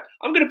like that.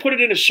 I'm going to put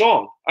it in a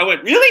song. I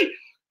went, really?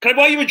 Can I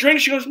buy you a drink?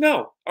 She goes,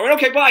 no. I went,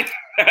 okay, bye.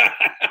 Yeah,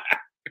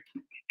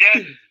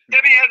 Debbie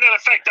had that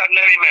effect on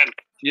many men.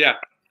 Yeah.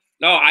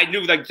 No, I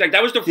knew like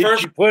that was the Did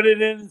first. you put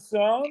it in a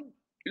song?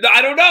 No,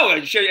 I don't know.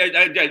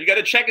 You got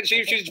to check and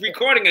see if she's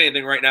recording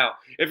anything right now.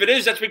 If it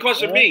is, that's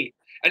because of me.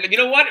 And you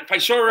know what? If I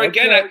saw her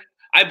again,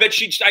 I bet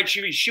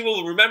she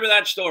will remember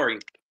that story.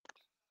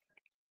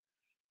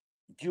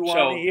 Do you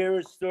want to hear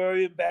a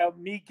story about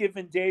me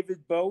giving David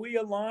Bowie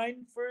a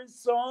line for his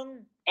song?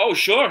 Oh,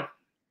 sure.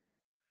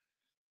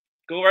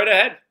 Go right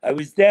ahead. I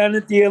was down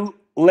at the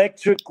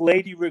Electric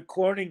Lady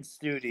recording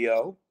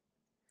studio,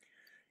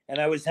 and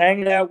I was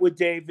hanging out with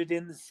David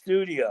in the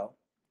studio,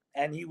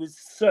 and he was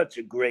such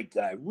a great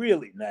guy,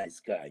 really nice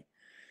guy.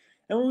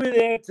 And we were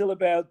there till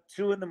about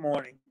 2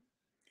 a.m.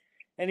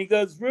 And he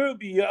goes,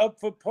 Ruby, you're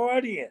up for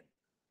partying.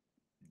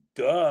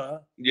 Duh.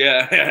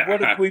 Yeah.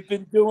 What have we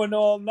been doing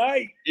all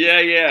night?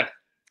 Yeah.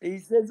 He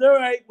says, all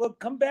right, well,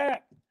 come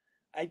back.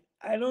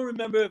 I don't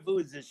remember if it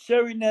was the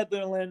Sherry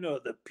Netherland or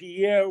the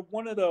Pierre,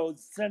 one of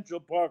those Central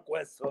Park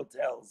West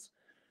hotels.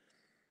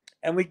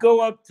 And we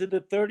go up to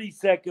the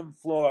 32nd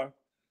floor.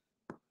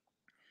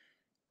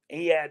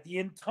 He had the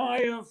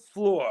entire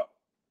floor,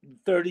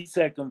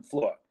 32nd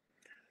floor.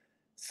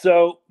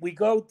 So we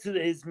go to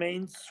his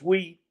main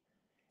suite,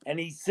 and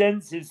he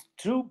sends his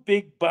 2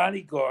 big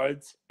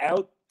bodyguards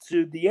out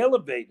to the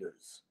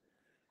elevators.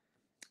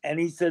 And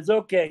he says,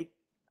 okay,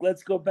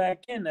 let's go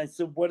back in. I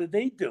said, what are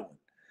they doing?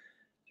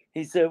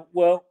 He said,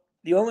 well,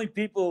 the only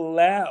people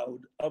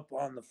allowed up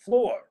on the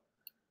floor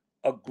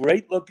are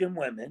great-looking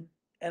women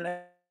and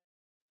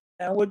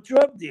our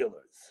drug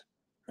dealers.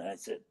 And I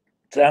said,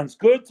 sounds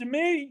good to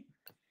me.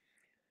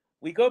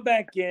 We go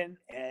back in,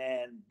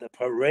 and the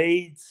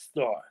parade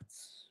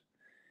starts.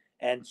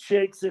 And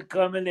chicks are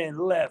coming in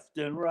left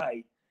and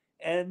right.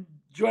 And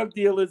drug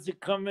dealers are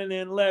coming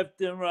in left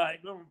and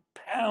right.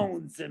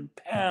 Pounds and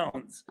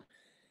pounds.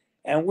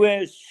 And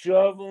we're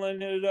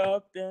shoveling it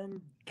up and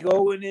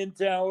going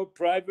into our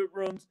private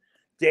rooms.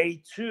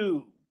 Day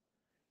 2.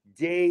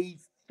 Day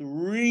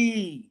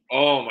 3.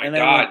 Oh, my and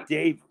God. I went,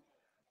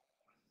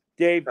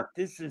 Dave,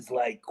 this is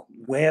like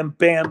wham,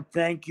 bam,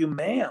 thank you,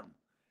 ma'am.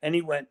 And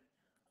he went,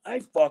 I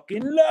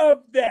fucking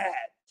love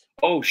that.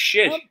 Oh,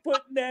 shit. I'm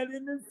putting that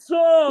in the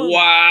song.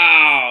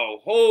 Wow.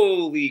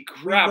 Holy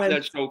crap.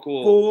 That's so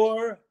cool.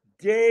 4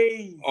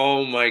 days.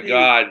 Oh, my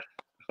God.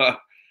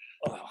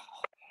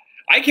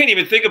 I can't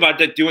even think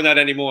about doing that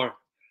anymore.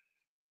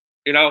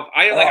 You know,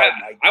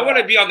 I want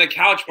to be on the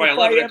couch by 11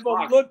 o'clock. If I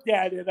o'clock. ever looked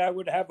at it, I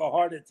would have a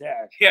heart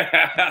attack.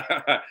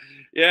 Yeah,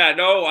 yeah.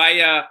 No,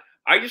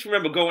 I just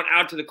remember going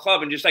out to the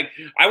club and just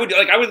I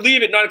would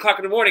leave at 9 o'clock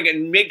in the morning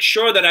and make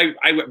sure that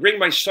I would bring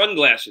my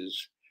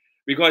sunglasses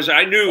because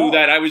I knew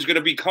that I was going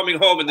to be coming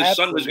home and the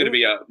sun was going to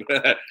be up.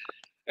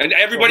 And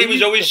everybody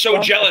was always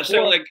so jealous. They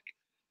were like,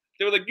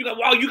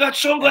 you got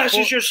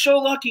sunglasses. You're so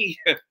lucky.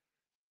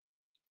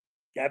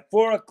 At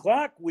 4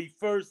 o'clock, we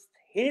first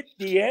hit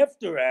the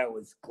after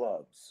hours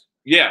clubs.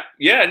 Yeah,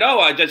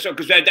 no, that's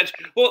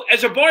well,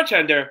 as a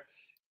bartender,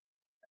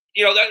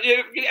 you know,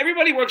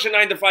 everybody works a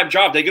 9 to 5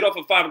 job. They get off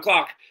at 5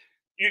 o'clock.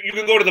 You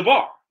can go to the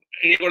bar.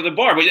 You go to the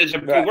bar, but as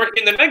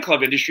working in the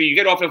nightclub industry, you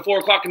get off at 4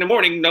 o'clock in the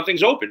morning.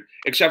 Nothing's open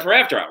except for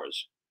after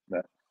hours.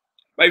 Right.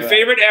 My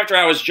favorite after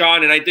hours,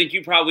 John, and I think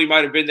you probably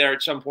might have been there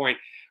at some point,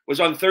 was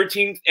on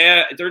 13th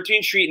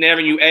Street and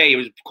Avenue A. It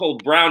was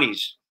called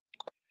Brownies,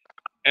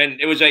 and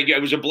it was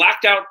a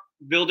blacked out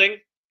building.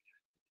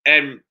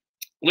 And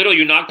literally,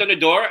 you knocked on the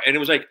door, and it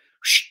was like,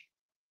 shh,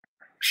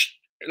 shh.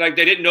 Like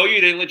they didn't know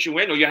you, didn't let you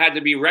in, or you had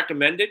to be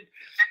recommended.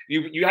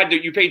 You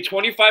paid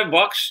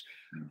 $25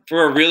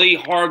 for a really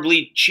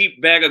horribly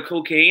cheap bag of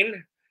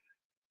cocaine,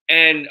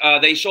 and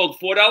they sold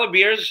 $4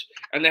 beers,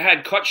 and they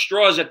had cut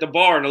straws at the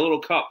bar in a little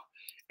cup.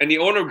 And the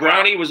owner,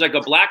 Brownie, was like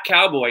a black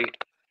cowboy,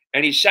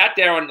 and he sat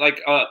there on like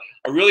a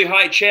really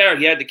high chair.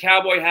 He had the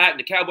cowboy hat and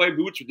the cowboy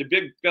boots with the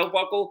big belt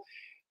buckle,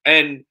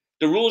 and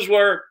the rules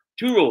were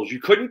 2 rules: you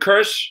couldn't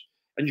curse,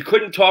 and you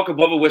couldn't talk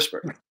above a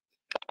whisper.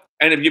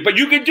 And but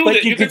you could do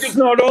it. You could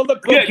snort all the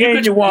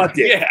cocaine you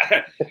wanted.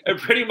 Yeah, and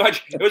pretty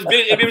much it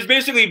was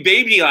basically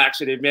baby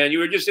laxative, man. You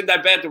were just in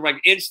that bathroom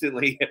like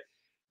instantly.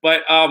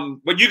 But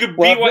you could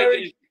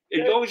be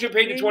as long as you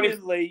paid the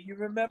 20. You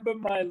remember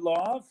my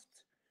loft?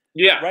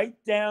 Yeah. Right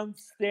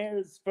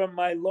downstairs from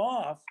my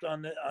loft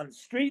on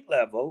street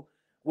level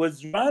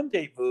was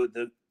Rendezvous,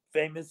 the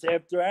famous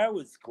after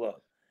hours club.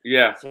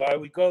 Yeah. So I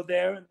would go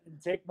there and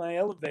take my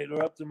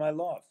elevator up to my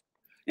loft.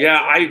 Yeah,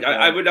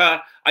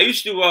 I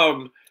used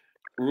to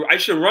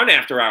run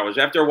after hours.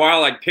 After a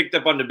while, I picked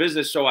up on the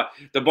business. So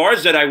the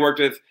bars that I worked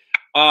with,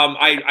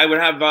 I would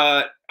have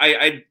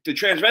the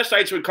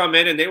transvestites would come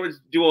in and they would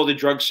do all the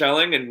drug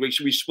selling, and we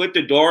split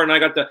the door, and I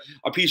got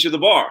a piece of the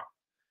bar.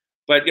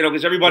 But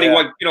because everybody,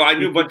 I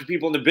knew a bunch of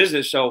people in the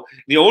business, so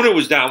the owner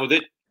was down with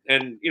it,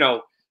 and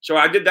so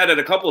I did that at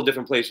a couple of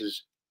different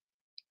places.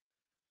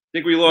 I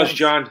think we lost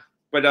John,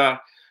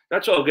 but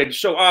that's all good.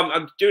 So,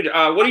 dude,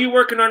 what are you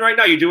working on right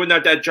now? You doing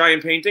that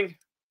giant painting?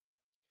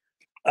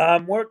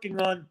 I'm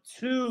working on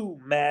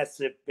 2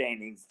 massive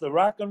paintings: the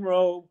rock and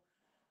roll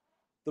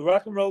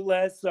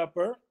Last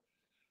Supper.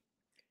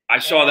 I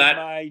saw that.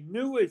 My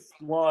newest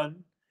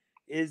one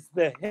is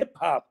the hip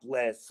hop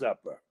Last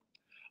Supper.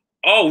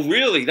 Oh,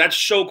 really? That's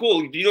so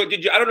cool. I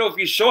don't know if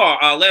you saw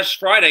last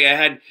Friday. I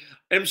had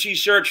MC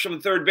Search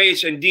from Third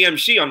Base and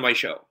DMC on my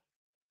show.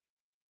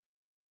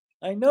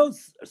 I know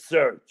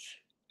Search.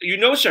 You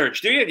know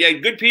Search, do you? Yeah,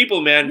 good people,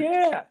 man.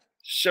 Yeah.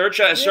 Search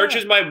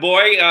is my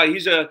boy.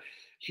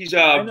 He's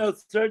I know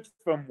Search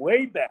from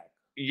way back.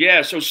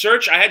 Yeah, so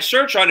Search. I had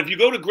Search on. If you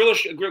go to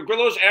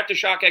Grillo's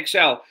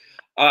AftershockXL.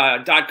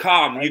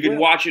 .com, you can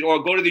watch it,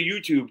 or go to the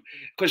YouTube,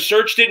 because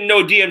Search didn't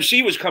know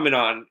DMC was coming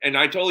on, and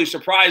I totally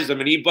surprised him,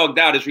 and he bugged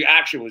out. His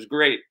reaction was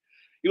great.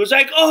 He was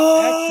like,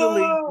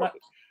 "Oh!"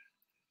 Actually,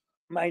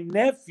 my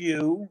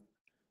nephew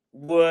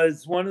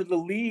was one of the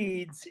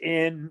leads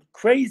in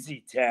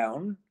Crazy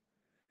Town.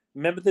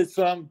 Remember the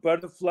song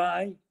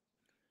Butterfly?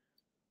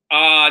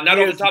 Not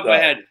off the top of my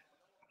head.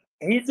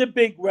 He's a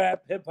big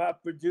rap hip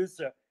hop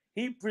producer.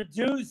 He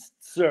produced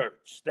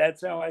Search.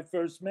 That's how I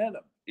first met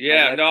him.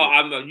 Yeah, no,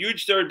 I'm a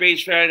huge Third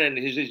Base fan, and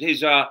his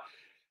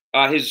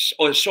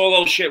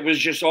solo shit was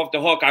just off the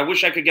hook. I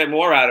wish I could get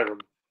more out of him.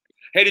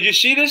 Hey, did you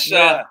see this?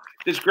 Yeah.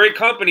 This great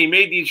company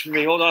made these for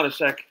me. Hold on a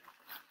sec.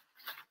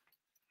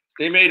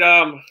 They made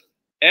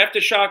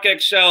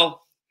AftershockXL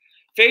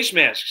face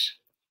masks.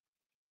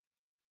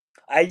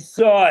 I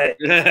saw it.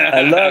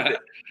 I love it.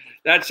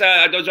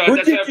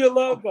 Who did your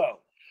logo?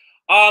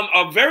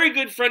 A very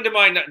good friend of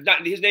mine.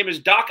 His name is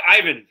Doc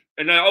Ivan,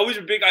 and I always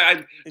a big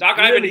Doc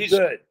Ivan. He's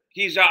good.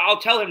 He's I'll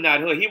tell him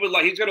that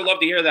he's gonna love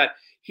to hear that.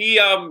 He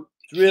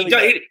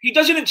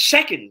does it in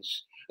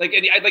seconds.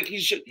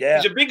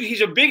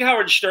 He's a big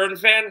Howard Stern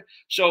fan.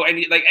 So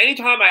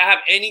anytime I have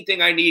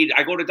anything I need,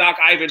 I go to Doc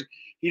Ivan.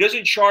 He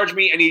doesn't charge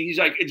me, and he's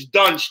like, "It's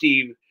done,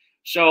 Steve."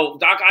 So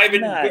Doc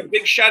Ivan,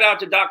 big shout out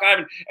to Doc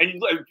Ivan. And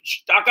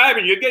Doc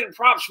Ivan, you're getting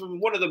props from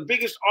one of the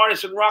biggest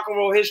artists in rock and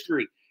roll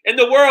history in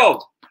the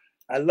world.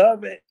 I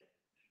love it.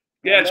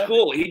 Yeah, it's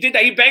cool. He did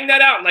that. He banged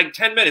that out in like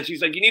 10 minutes.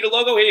 He's like, "You need a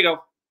logo? Here you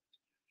go."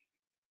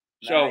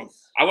 So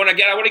nice. I want to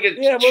get.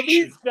 Yeah, well,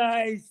 these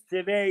guys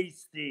today,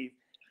 Steve,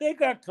 they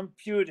got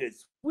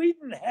computers. We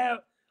didn't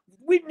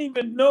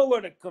even know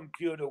what a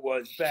computer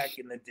was back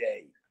in the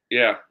day.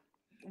 Yeah.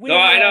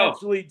 I know.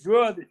 Actually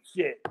draw the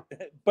shit,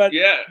 but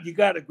you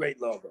got a great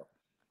logo.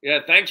 Yeah,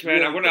 thanks,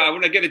 man. I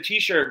want to get a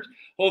T-shirt.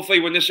 Hopefully,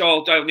 when this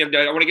all, I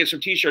want to get some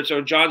T-shirts. So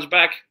John's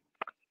back.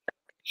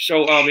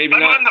 So maybe I'm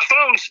not. on the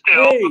phone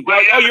still.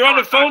 Hey. Oh, you're on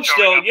the phone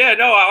still? Up. Yeah,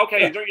 no,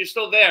 okay, you're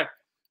still there.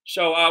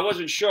 So I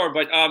wasn't sure,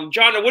 but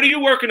John, what are you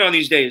working on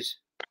these days?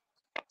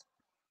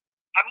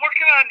 I'm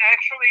working on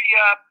actually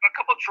a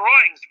couple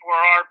drawings for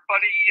our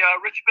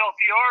buddy Rich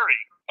Belfiore.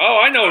 Oh,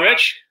 I know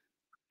Rich.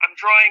 I'm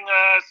drawing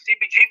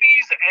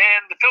CBGBs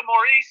and the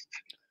Fillmore East.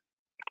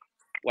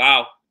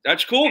 Wow,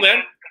 that's cool,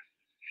 man.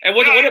 And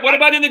what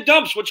about in the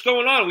dumps? What's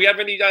going on? We have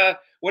any?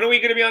 When are we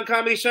going to be on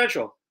Comedy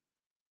Central?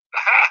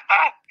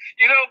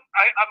 You know,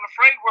 I'm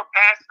afraid we're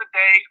past the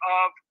day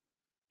of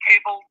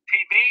cable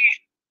TV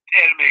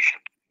animation.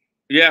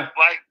 Yeah.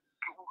 Like,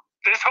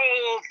 this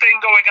whole thing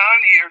going on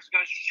here is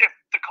going to shift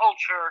the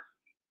culture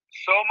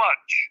so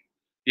much.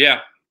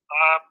 Yeah.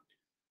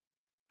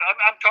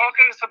 I'm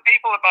talking to some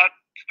people about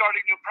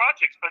starting new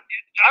projects, but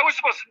I was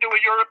supposed to do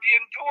a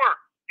European tour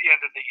at the end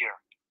of the year.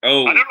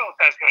 Oh. I don't know if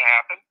that's going to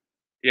happen.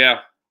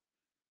 Yeah.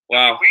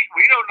 Wow.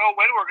 We don't know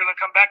when we're going to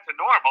come back to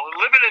normal. And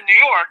living in New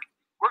York,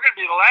 we're going to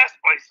be the last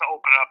place to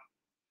open up.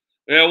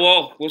 Yeah,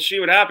 well, we'll see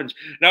what happens.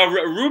 Now,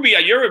 Ruby,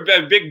 you're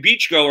a big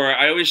beach goer.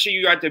 I always see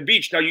you at the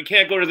beach. Now, you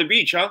can't go to the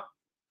beach, huh?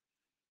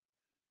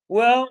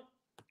 Well,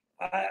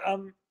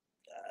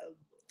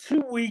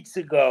 2 weeks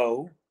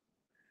ago,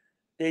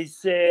 they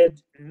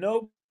said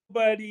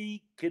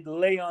nobody could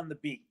lay on the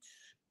beach.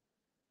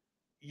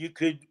 You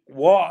could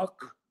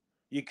walk,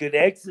 you could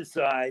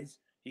exercise,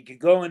 you could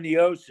go in the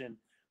ocean,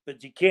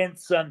 but you can't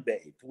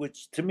sunbathe,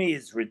 which to me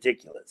is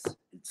ridiculous.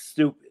 It's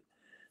stupid.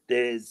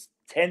 There's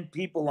 10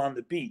 people on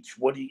the beach.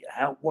 What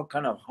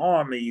kind of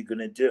harm are you going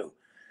to do?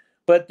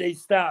 But they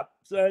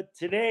stopped. So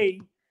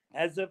today,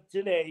 as of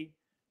today,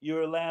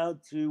 you're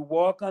allowed to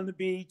walk on the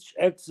beach,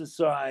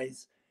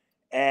 exercise,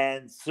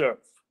 and surf,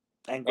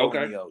 and go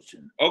in the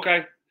ocean.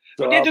 Okay.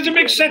 So But it doesn't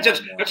make sense.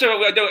 That's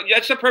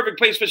the perfect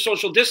place for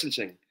social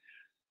distancing.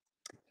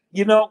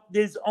 You know,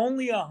 there's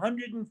only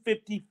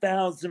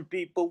 150,000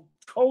 people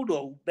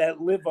total that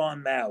live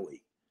on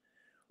Maui.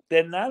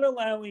 They're not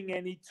allowing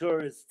any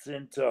tourists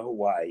into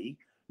Hawaii.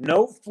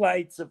 No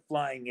flights are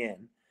flying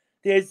in.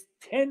 There's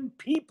 10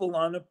 people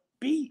on a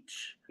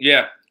beach.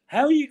 Yeah.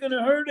 How are you going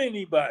to hurt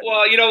anybody?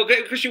 Well, you know,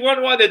 because you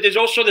wonder why there's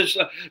also this.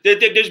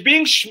 There's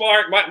being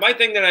smart. My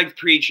thing that I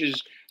preach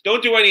is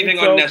don't do anything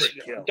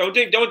unnecessary. Don't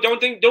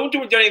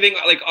do anything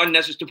like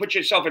unnecessary to put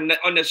yourself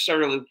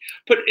unnecessarily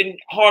put in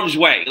harm's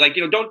way. Like,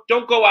 you know,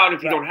 don't go out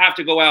if you don't have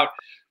to go out.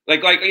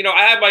 Like you know,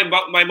 I have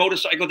my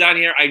motorcycle down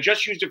here. I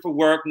just used it for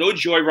work. No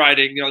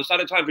joyriding. You know, it's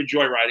not a time for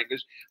joyriding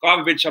because God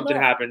forbid something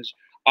happens.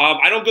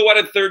 I don't go out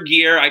of third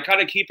gear. I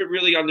kind of keep it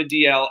really on the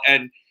DL.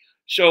 And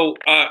so,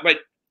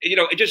 but you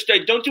know, just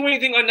don't do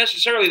anything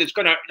unnecessarily that's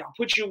going to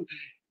put you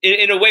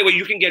in a way where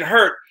you can get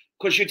hurt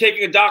because you're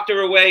taking a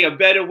doctor away, a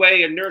bed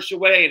away, a nurse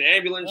away, an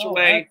ambulance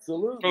away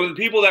from the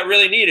people that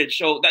really need it.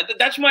 So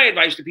that's my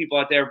advice to people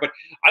out there. But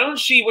I don't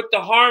see what the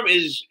harm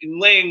is in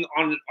laying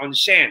on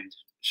sand.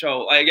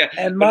 So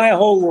and my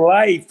whole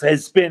life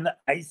has been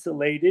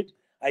isolated.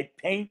 I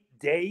paint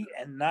day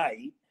and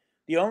night.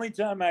 The only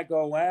time I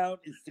go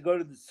out is to go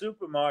to the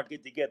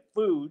supermarket to get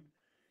food,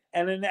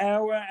 and an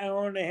hour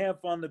and a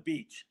half on the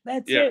beach.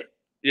 That's it.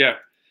 Yeah.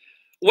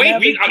 Wait,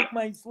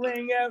 my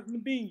laying out on the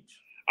beach.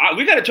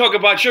 We got to talk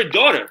about your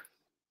daughter.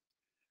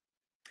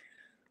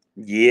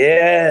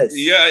 Yes.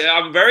 Yeah,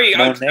 I'm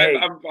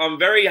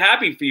very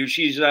happy for you.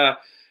 She's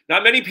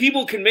not many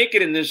people can make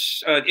it in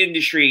this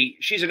industry.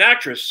 She's an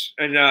actress,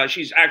 and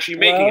she's actually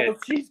making it.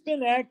 She's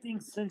been acting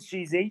since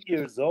she's 8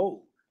 years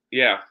old.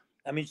 Yeah.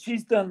 I mean,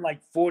 she's done like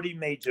 40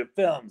 major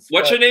films.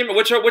 What's her name?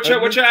 What's her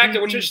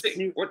actor?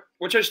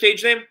 What's her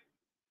stage name?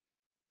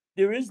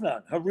 There is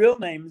none. Her real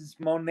name is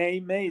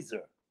Monet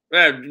Mazur.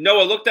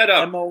 Noah, look that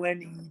up.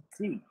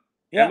 M-O-N-E-T.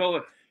 Yeah.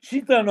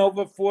 She's done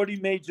over 40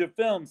 major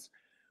films,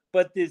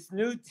 but this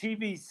new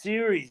TV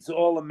series,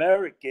 All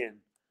American,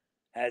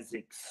 has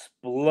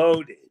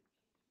exploded.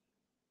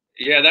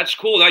 Yeah, that's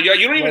cool. Now you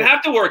don't even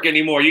have to work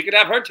anymore. You could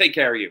have her take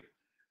care of you.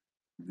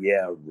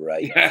 Yeah,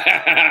 right.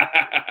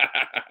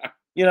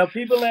 You know,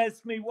 people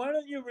ask me, why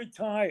don't you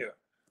retire?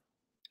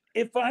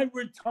 If I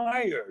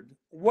retired,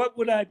 what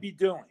would I be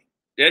doing?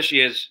 There she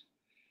is.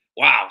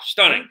 Wow,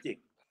 stunning.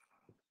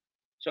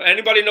 So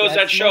anybody knows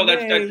that show?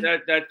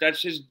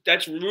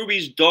 That's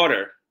Ruby's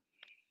daughter.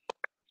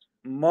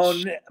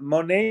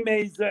 Monet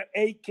Mazur,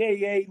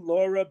 aka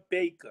Laura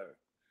Baker.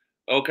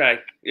 Okay,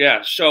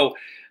 yeah. So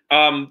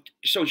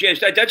yes,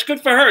 that's good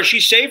for her.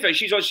 She's safe.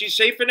 She's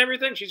safe and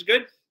everything. She's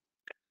good.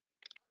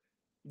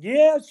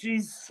 Yeah,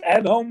 she's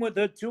at home with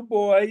her 2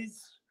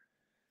 boys,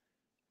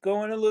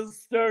 going a little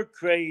stir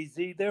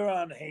crazy. They're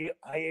on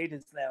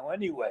hiatus now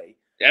anyway.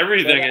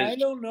 Everything is. I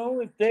don't know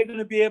if they're going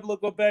to be able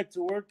to go back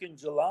to work in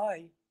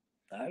July.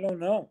 I don't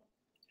know.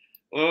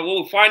 Well,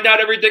 we'll find out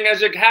everything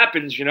as it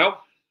happens, you know.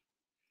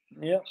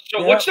 Yeah.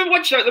 So what's the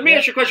let me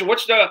ask you a question.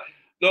 What's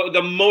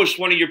the most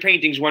one of your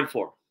paintings went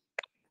for?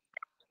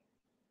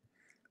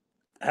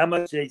 How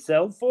much they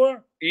sell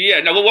for? Yeah.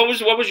 No. What was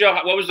the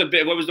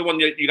one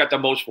that you got the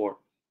most for?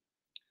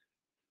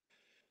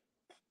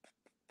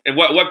 And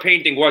what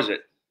painting was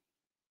it?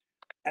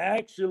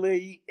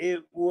 Actually,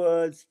 it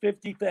was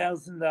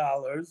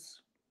 $50,000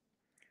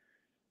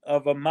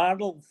 of a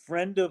model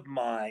friend of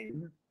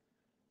mine.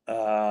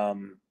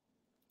 And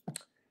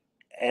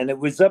it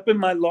was up in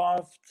my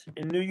loft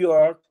in New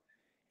York.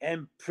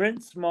 And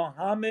Prince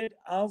Mohammed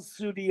Al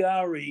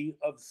Sudiari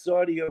of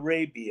Saudi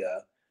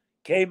Arabia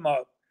came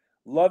up,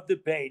 loved the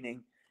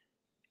painting,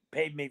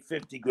 paid me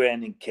 50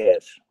 grand in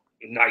cash.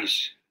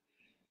 Nice.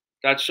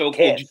 That's so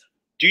cool. Cash.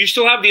 Do you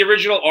still have the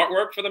original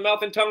artwork for the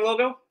Mouth and Tongue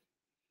logo?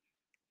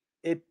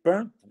 It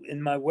burnt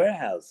in my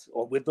warehouse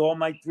or with all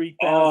my 3,000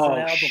 Oh,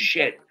 albums.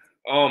 shit.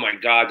 Oh, my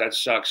God. That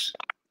sucks.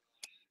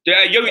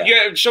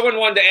 Someone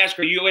wanted to ask,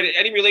 are you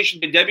any relation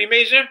to Debbie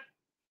Mazur?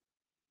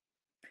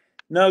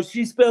 No,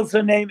 she spells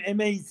her name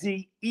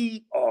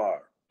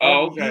M-A-Z-E-R.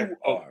 Oh, okay.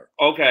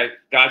 Okay,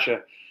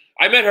 gotcha.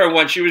 I met her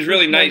once. She was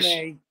really nice.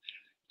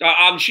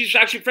 She's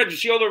actually friends. You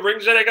see all the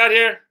rings that I got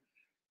here?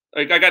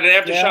 Like I got an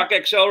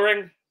AftershockXL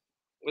ring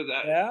with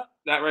that,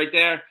 that right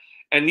there.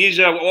 And these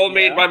are all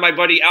made by my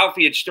buddy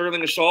Alfie at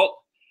Sterling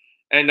Assault.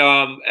 And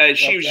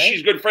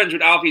she's good friends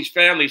with Alfie's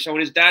family. So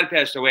when his dad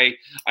passed away,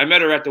 I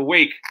met her at the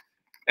wake.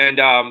 And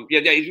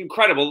he's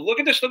incredible. Look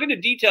at this. Look at the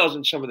details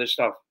in some of this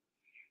stuff.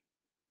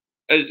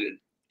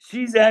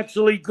 She's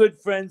actually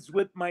good friends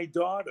with my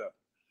daughter.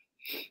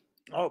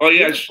 Oh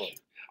yes,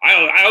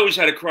 I always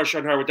had a crush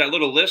on her with that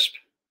little lisp.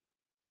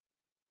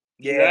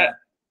 Yeah,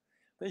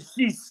 but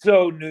she's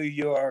so New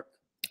York.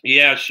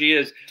 Yeah, she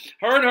is.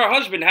 Her and her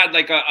husband had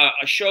like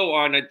a show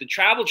on the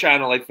Travel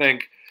Channel, I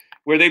think,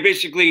 where they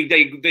basically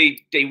they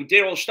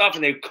did all stuff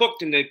and they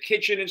cooked in the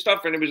kitchen and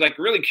stuff, and it was like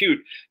really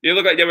cute. They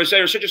look like they were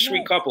such a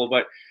sweet couple,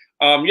 but.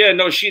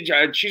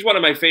 She's one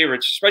of my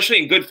favorites,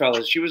 especially in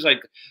Goodfellas. She was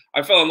like,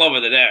 I fell in love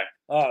with her there.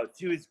 Oh,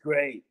 she was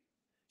great.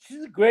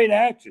 She's a great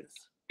actress.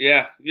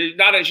 Yeah, you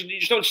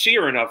just don't see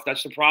her enough.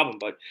 That's the problem.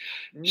 But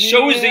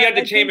so is the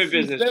entertainment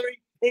business. She's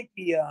very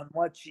picky on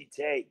what she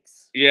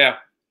takes. Yeah.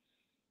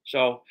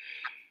 So,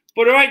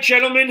 but all right,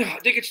 gentlemen, I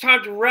think it's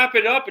time to wrap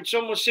it up. It's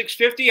almost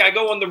 6:50. I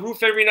go on the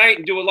roof every night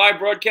and do a live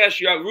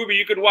broadcast. Ruby,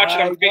 you can watch it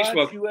on Facebook. I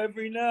watch you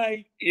every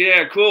night.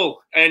 Yeah,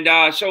 cool. And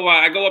so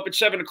I go up at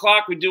 7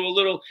 o'clock. We do a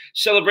little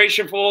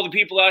celebration for all the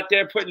people out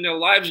there putting their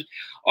lives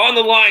on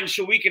the line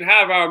so we can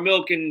have our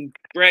milk and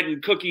bread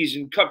and cookies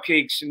and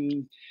cupcakes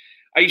and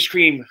ice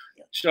cream.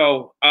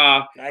 So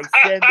I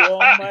send all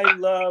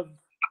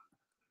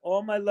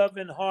my love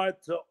and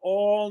heart to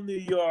all New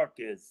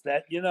Yorkers.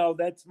 That's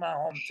my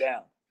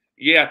hometown.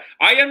 Yeah,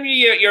 I am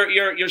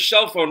your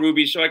cell phone,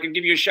 Ruby, so I can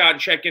give you a shot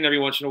and check in every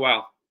once in a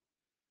while.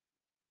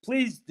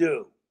 Please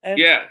do. And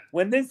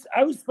when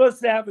I was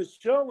supposed to have a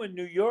show in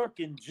New York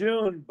in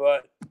June,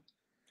 but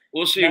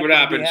we'll see what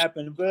happens.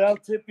 But I'll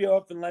tip you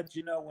off and let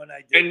you know when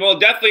I do. And I'm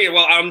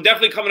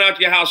definitely coming out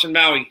to your house in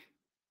Maui.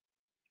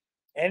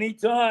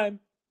 Anytime.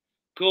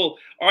 Cool.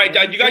 All right,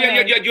 do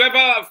you have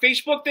a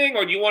Facebook thing,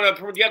 or do you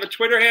have a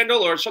Twitter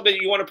handle or something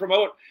you want to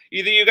promote?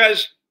 Either of you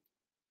guys.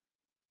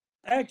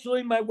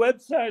 Actually, my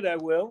website, I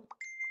will.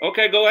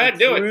 Okay, go ahead,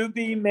 do it.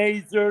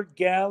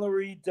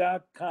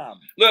 RubyMazurGallery.com.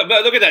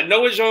 Look at that.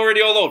 Noah's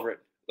already all over it.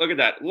 Look at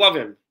that. Love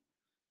him.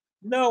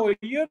 Noah,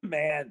 you're the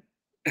man.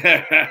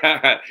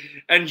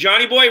 And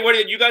Johnny Boy,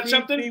 you got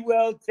something? Be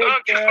well, take care.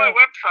 Just my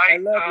website, I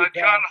love you,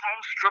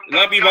 JohnHolmstrom.com.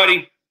 Love you,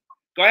 buddy.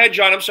 Go ahead,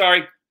 John. I'm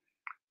sorry.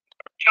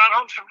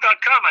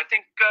 JohnHolmstrom.com. I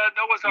think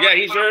Noah's already. Yeah,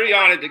 he's already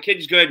on it. The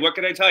kid's good. What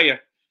can I tell you?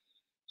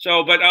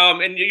 So, but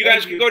and you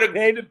guys can go to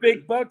pay the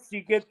big bucks.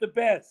 You get the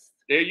best.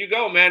 There you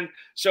go, man.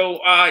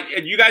 So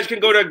you guys can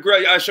go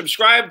to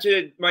subscribe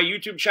to my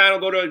YouTube channel.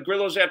 Go to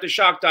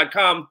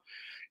Grillo'sAftershock.com,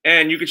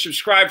 and you can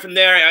subscribe from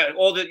there.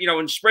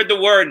 And spread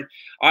the word.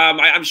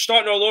 I'm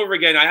starting all over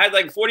again. I had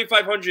like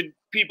 4,500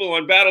 people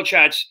on Battle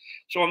Chats,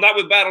 so I'm not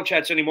with Battle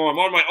Chats anymore. I'm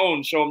on my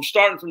own, so I'm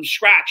starting from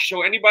scratch.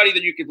 So anybody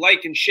that you could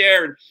like and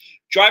share, and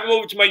drive them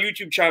over to my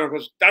YouTube channel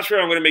because that's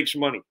where I'm going to make some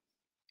money.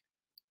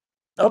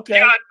 Okay.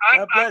 Yeah,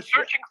 I'm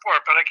searching for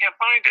it, but I can't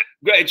find it.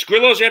 It's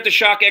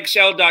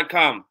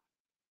Grillo'sAftershockXL.com.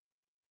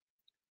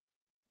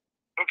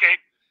 Okay.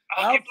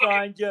 I'll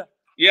find you.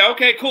 Yeah,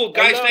 okay, cool.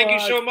 Guys, thank you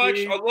so much.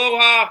 Steve.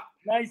 Aloha.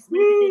 Nice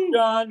meeting you,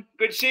 John.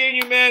 Good seeing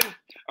you, man.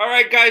 All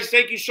right, guys,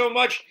 thank you so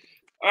much.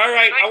 All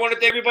right, I want to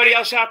thank everybody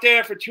else out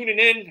there for tuning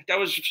in. That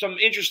was some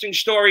interesting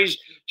stories,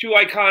 2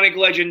 iconic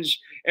legends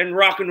in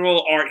rock and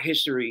roll art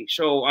history.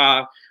 So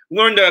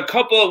learned a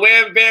couple of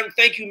wham bam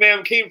thank you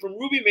ma'am came from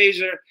Ruby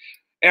Mazur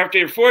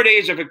after 4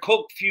 days of a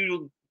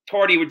coke-fueled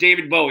party with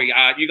David Bowie.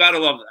 You got to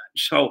love that.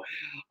 So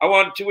I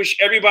want to wish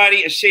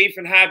everybody a safe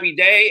and happy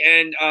day.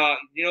 And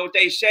you know what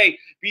they say,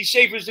 be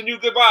safe is the new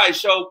goodbye.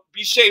 So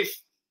be safe.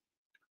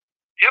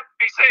 Yep,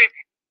 be safe.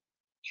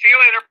 See you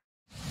later.